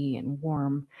witty and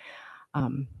warm.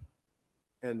 And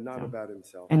not about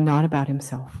himself. And not about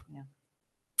himself. Yeah.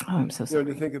 Oh, I'm so sorry.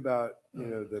 To think about,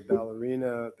 the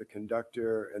ballerina, the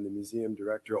conductor, and the museum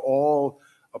director, all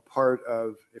a part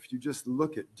of, if you just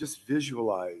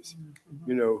visualize,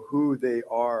 who they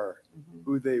are,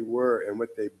 who they were, and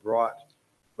what they brought,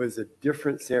 was a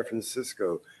different San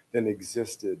Francisco than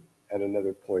existed at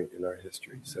another point in our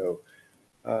history. So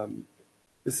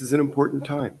this is an important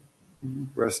time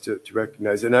for us to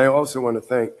recognize. And I also want to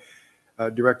thank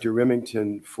Director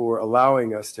Remington for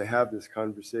allowing us to have this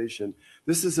conversation.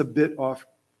 This is a bit off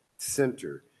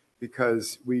center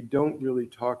because we don't really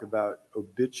talk about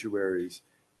obituaries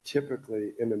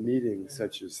typically in a meeting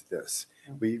such as this.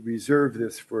 We reserve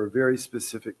this for very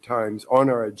specific times on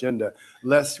our agenda,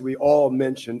 lest we all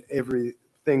mention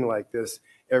everything like this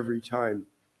every time.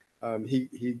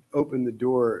 He opened the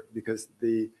door because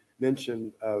the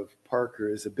mention of Parker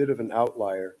is a bit of an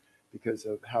outlier because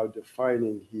of how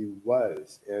defining he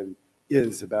was and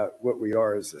is about what we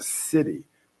are as a city.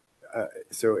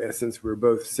 So since we're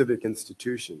both civic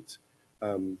institutions,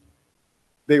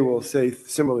 they will say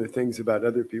similar things about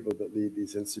other people that lead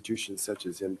these institutions, such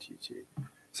as MTT.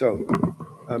 So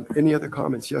any other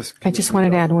comments? Yes. I just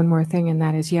wanted to add one more thing, and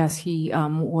that is, yes, he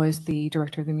was the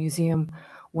director of the museum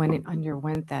when it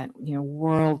underwent that,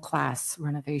 world-class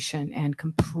renovation and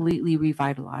completely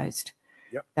revitalized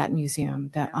that museum,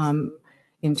 that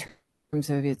in terms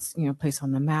of its, place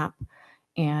on the map.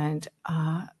 And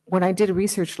when I did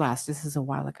research last, this is a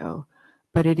while ago,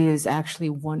 but it is actually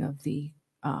one of the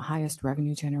highest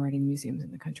revenue generating museums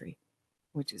in the country.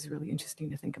 which is really interesting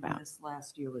to think about. This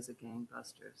last year was a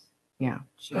gangbusters. Yeah.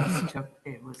 Just took,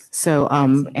 it was. So,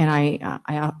 and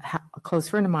a close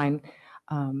friend of mine,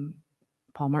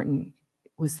 Paul Martin,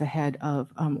 was the head of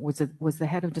was the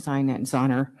head of design at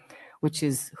Zonner, which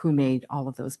is who made all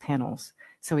of those panels.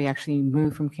 So he actually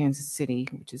moved from Kansas City,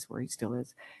 which is where he still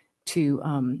is, to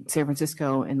San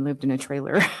Francisco and lived in a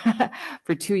trailer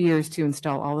for 2 years to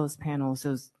install all those panels,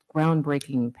 those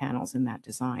groundbreaking panels in that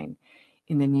design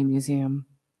in the new museum.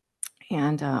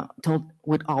 And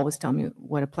would always tell me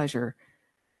what a pleasure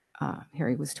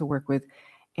Harry was to work with.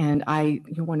 And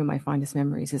one of my fondest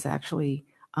memories is actually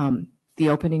the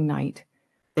opening night.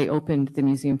 They opened the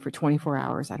museum for 24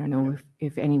 hours. I don't know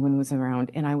if anyone was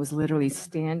around. And I was literally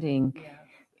standing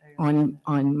on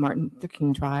Martin Luther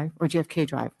King Drive, or JFK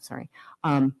Drive, sorry,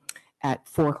 at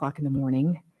 4:00 in the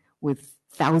morning with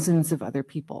thousands of other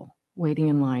people waiting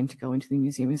in line to go into the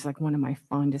museum. It's like one of my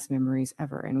fondest memories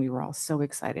ever. And we were all so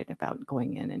excited about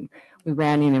going in. And we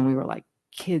ran in and we were like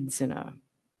kids in a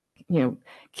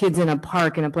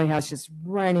park, in a playhouse, just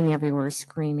running everywhere,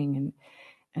 screaming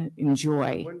and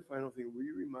enjoy. One final thing, will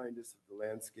you remind us of the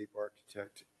landscape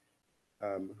architect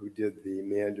who did the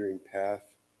Meandering Path,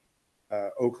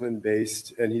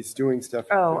 Oakland-based, and he's doing stuff.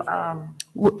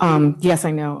 Yes,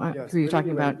 I know Yes, who you're but talking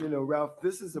anyway, about. You know, Ralph,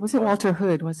 this is Was it Walter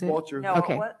Hood? Was it? Walter No, Hood.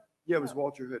 Okay. what? Yeah, it was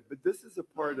Walter Hood. But this is a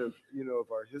part of,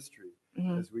 of our history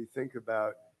as we think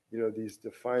about, these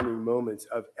defining moments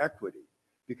of equity.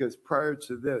 Because prior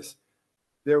to this,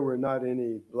 there were not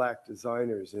any Black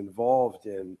designers involved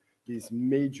in these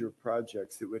major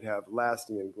projects that would have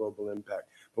lasting and global impact.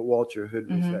 But Walter Hood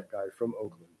was that guy from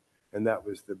Oakland. And that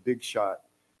was the big shot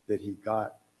that he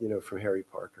got, from Harry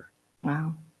Parker.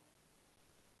 Wow.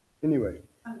 Anyway,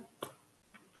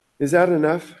 is that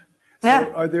enough? Yeah,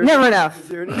 So are there, never enough. Is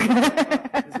there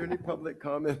any public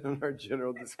comment on our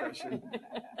general discussion?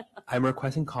 I'm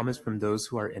requesting comments from those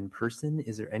who are in person.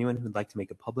 Is there anyone who would like to make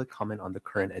a public comment on the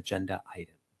current agenda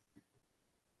item?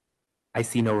 I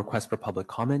see no request for public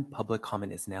comment. Public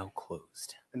comment is now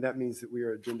closed. And that means that we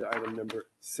are agenda item number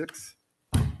 6,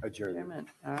 adjourned.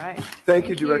 All right. Thank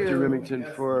you, Director Remington,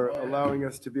 for allowing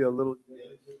us to be a little.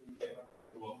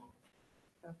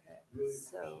 Okay,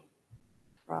 so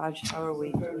Raj, how are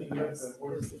we doing this?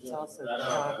 Because it's also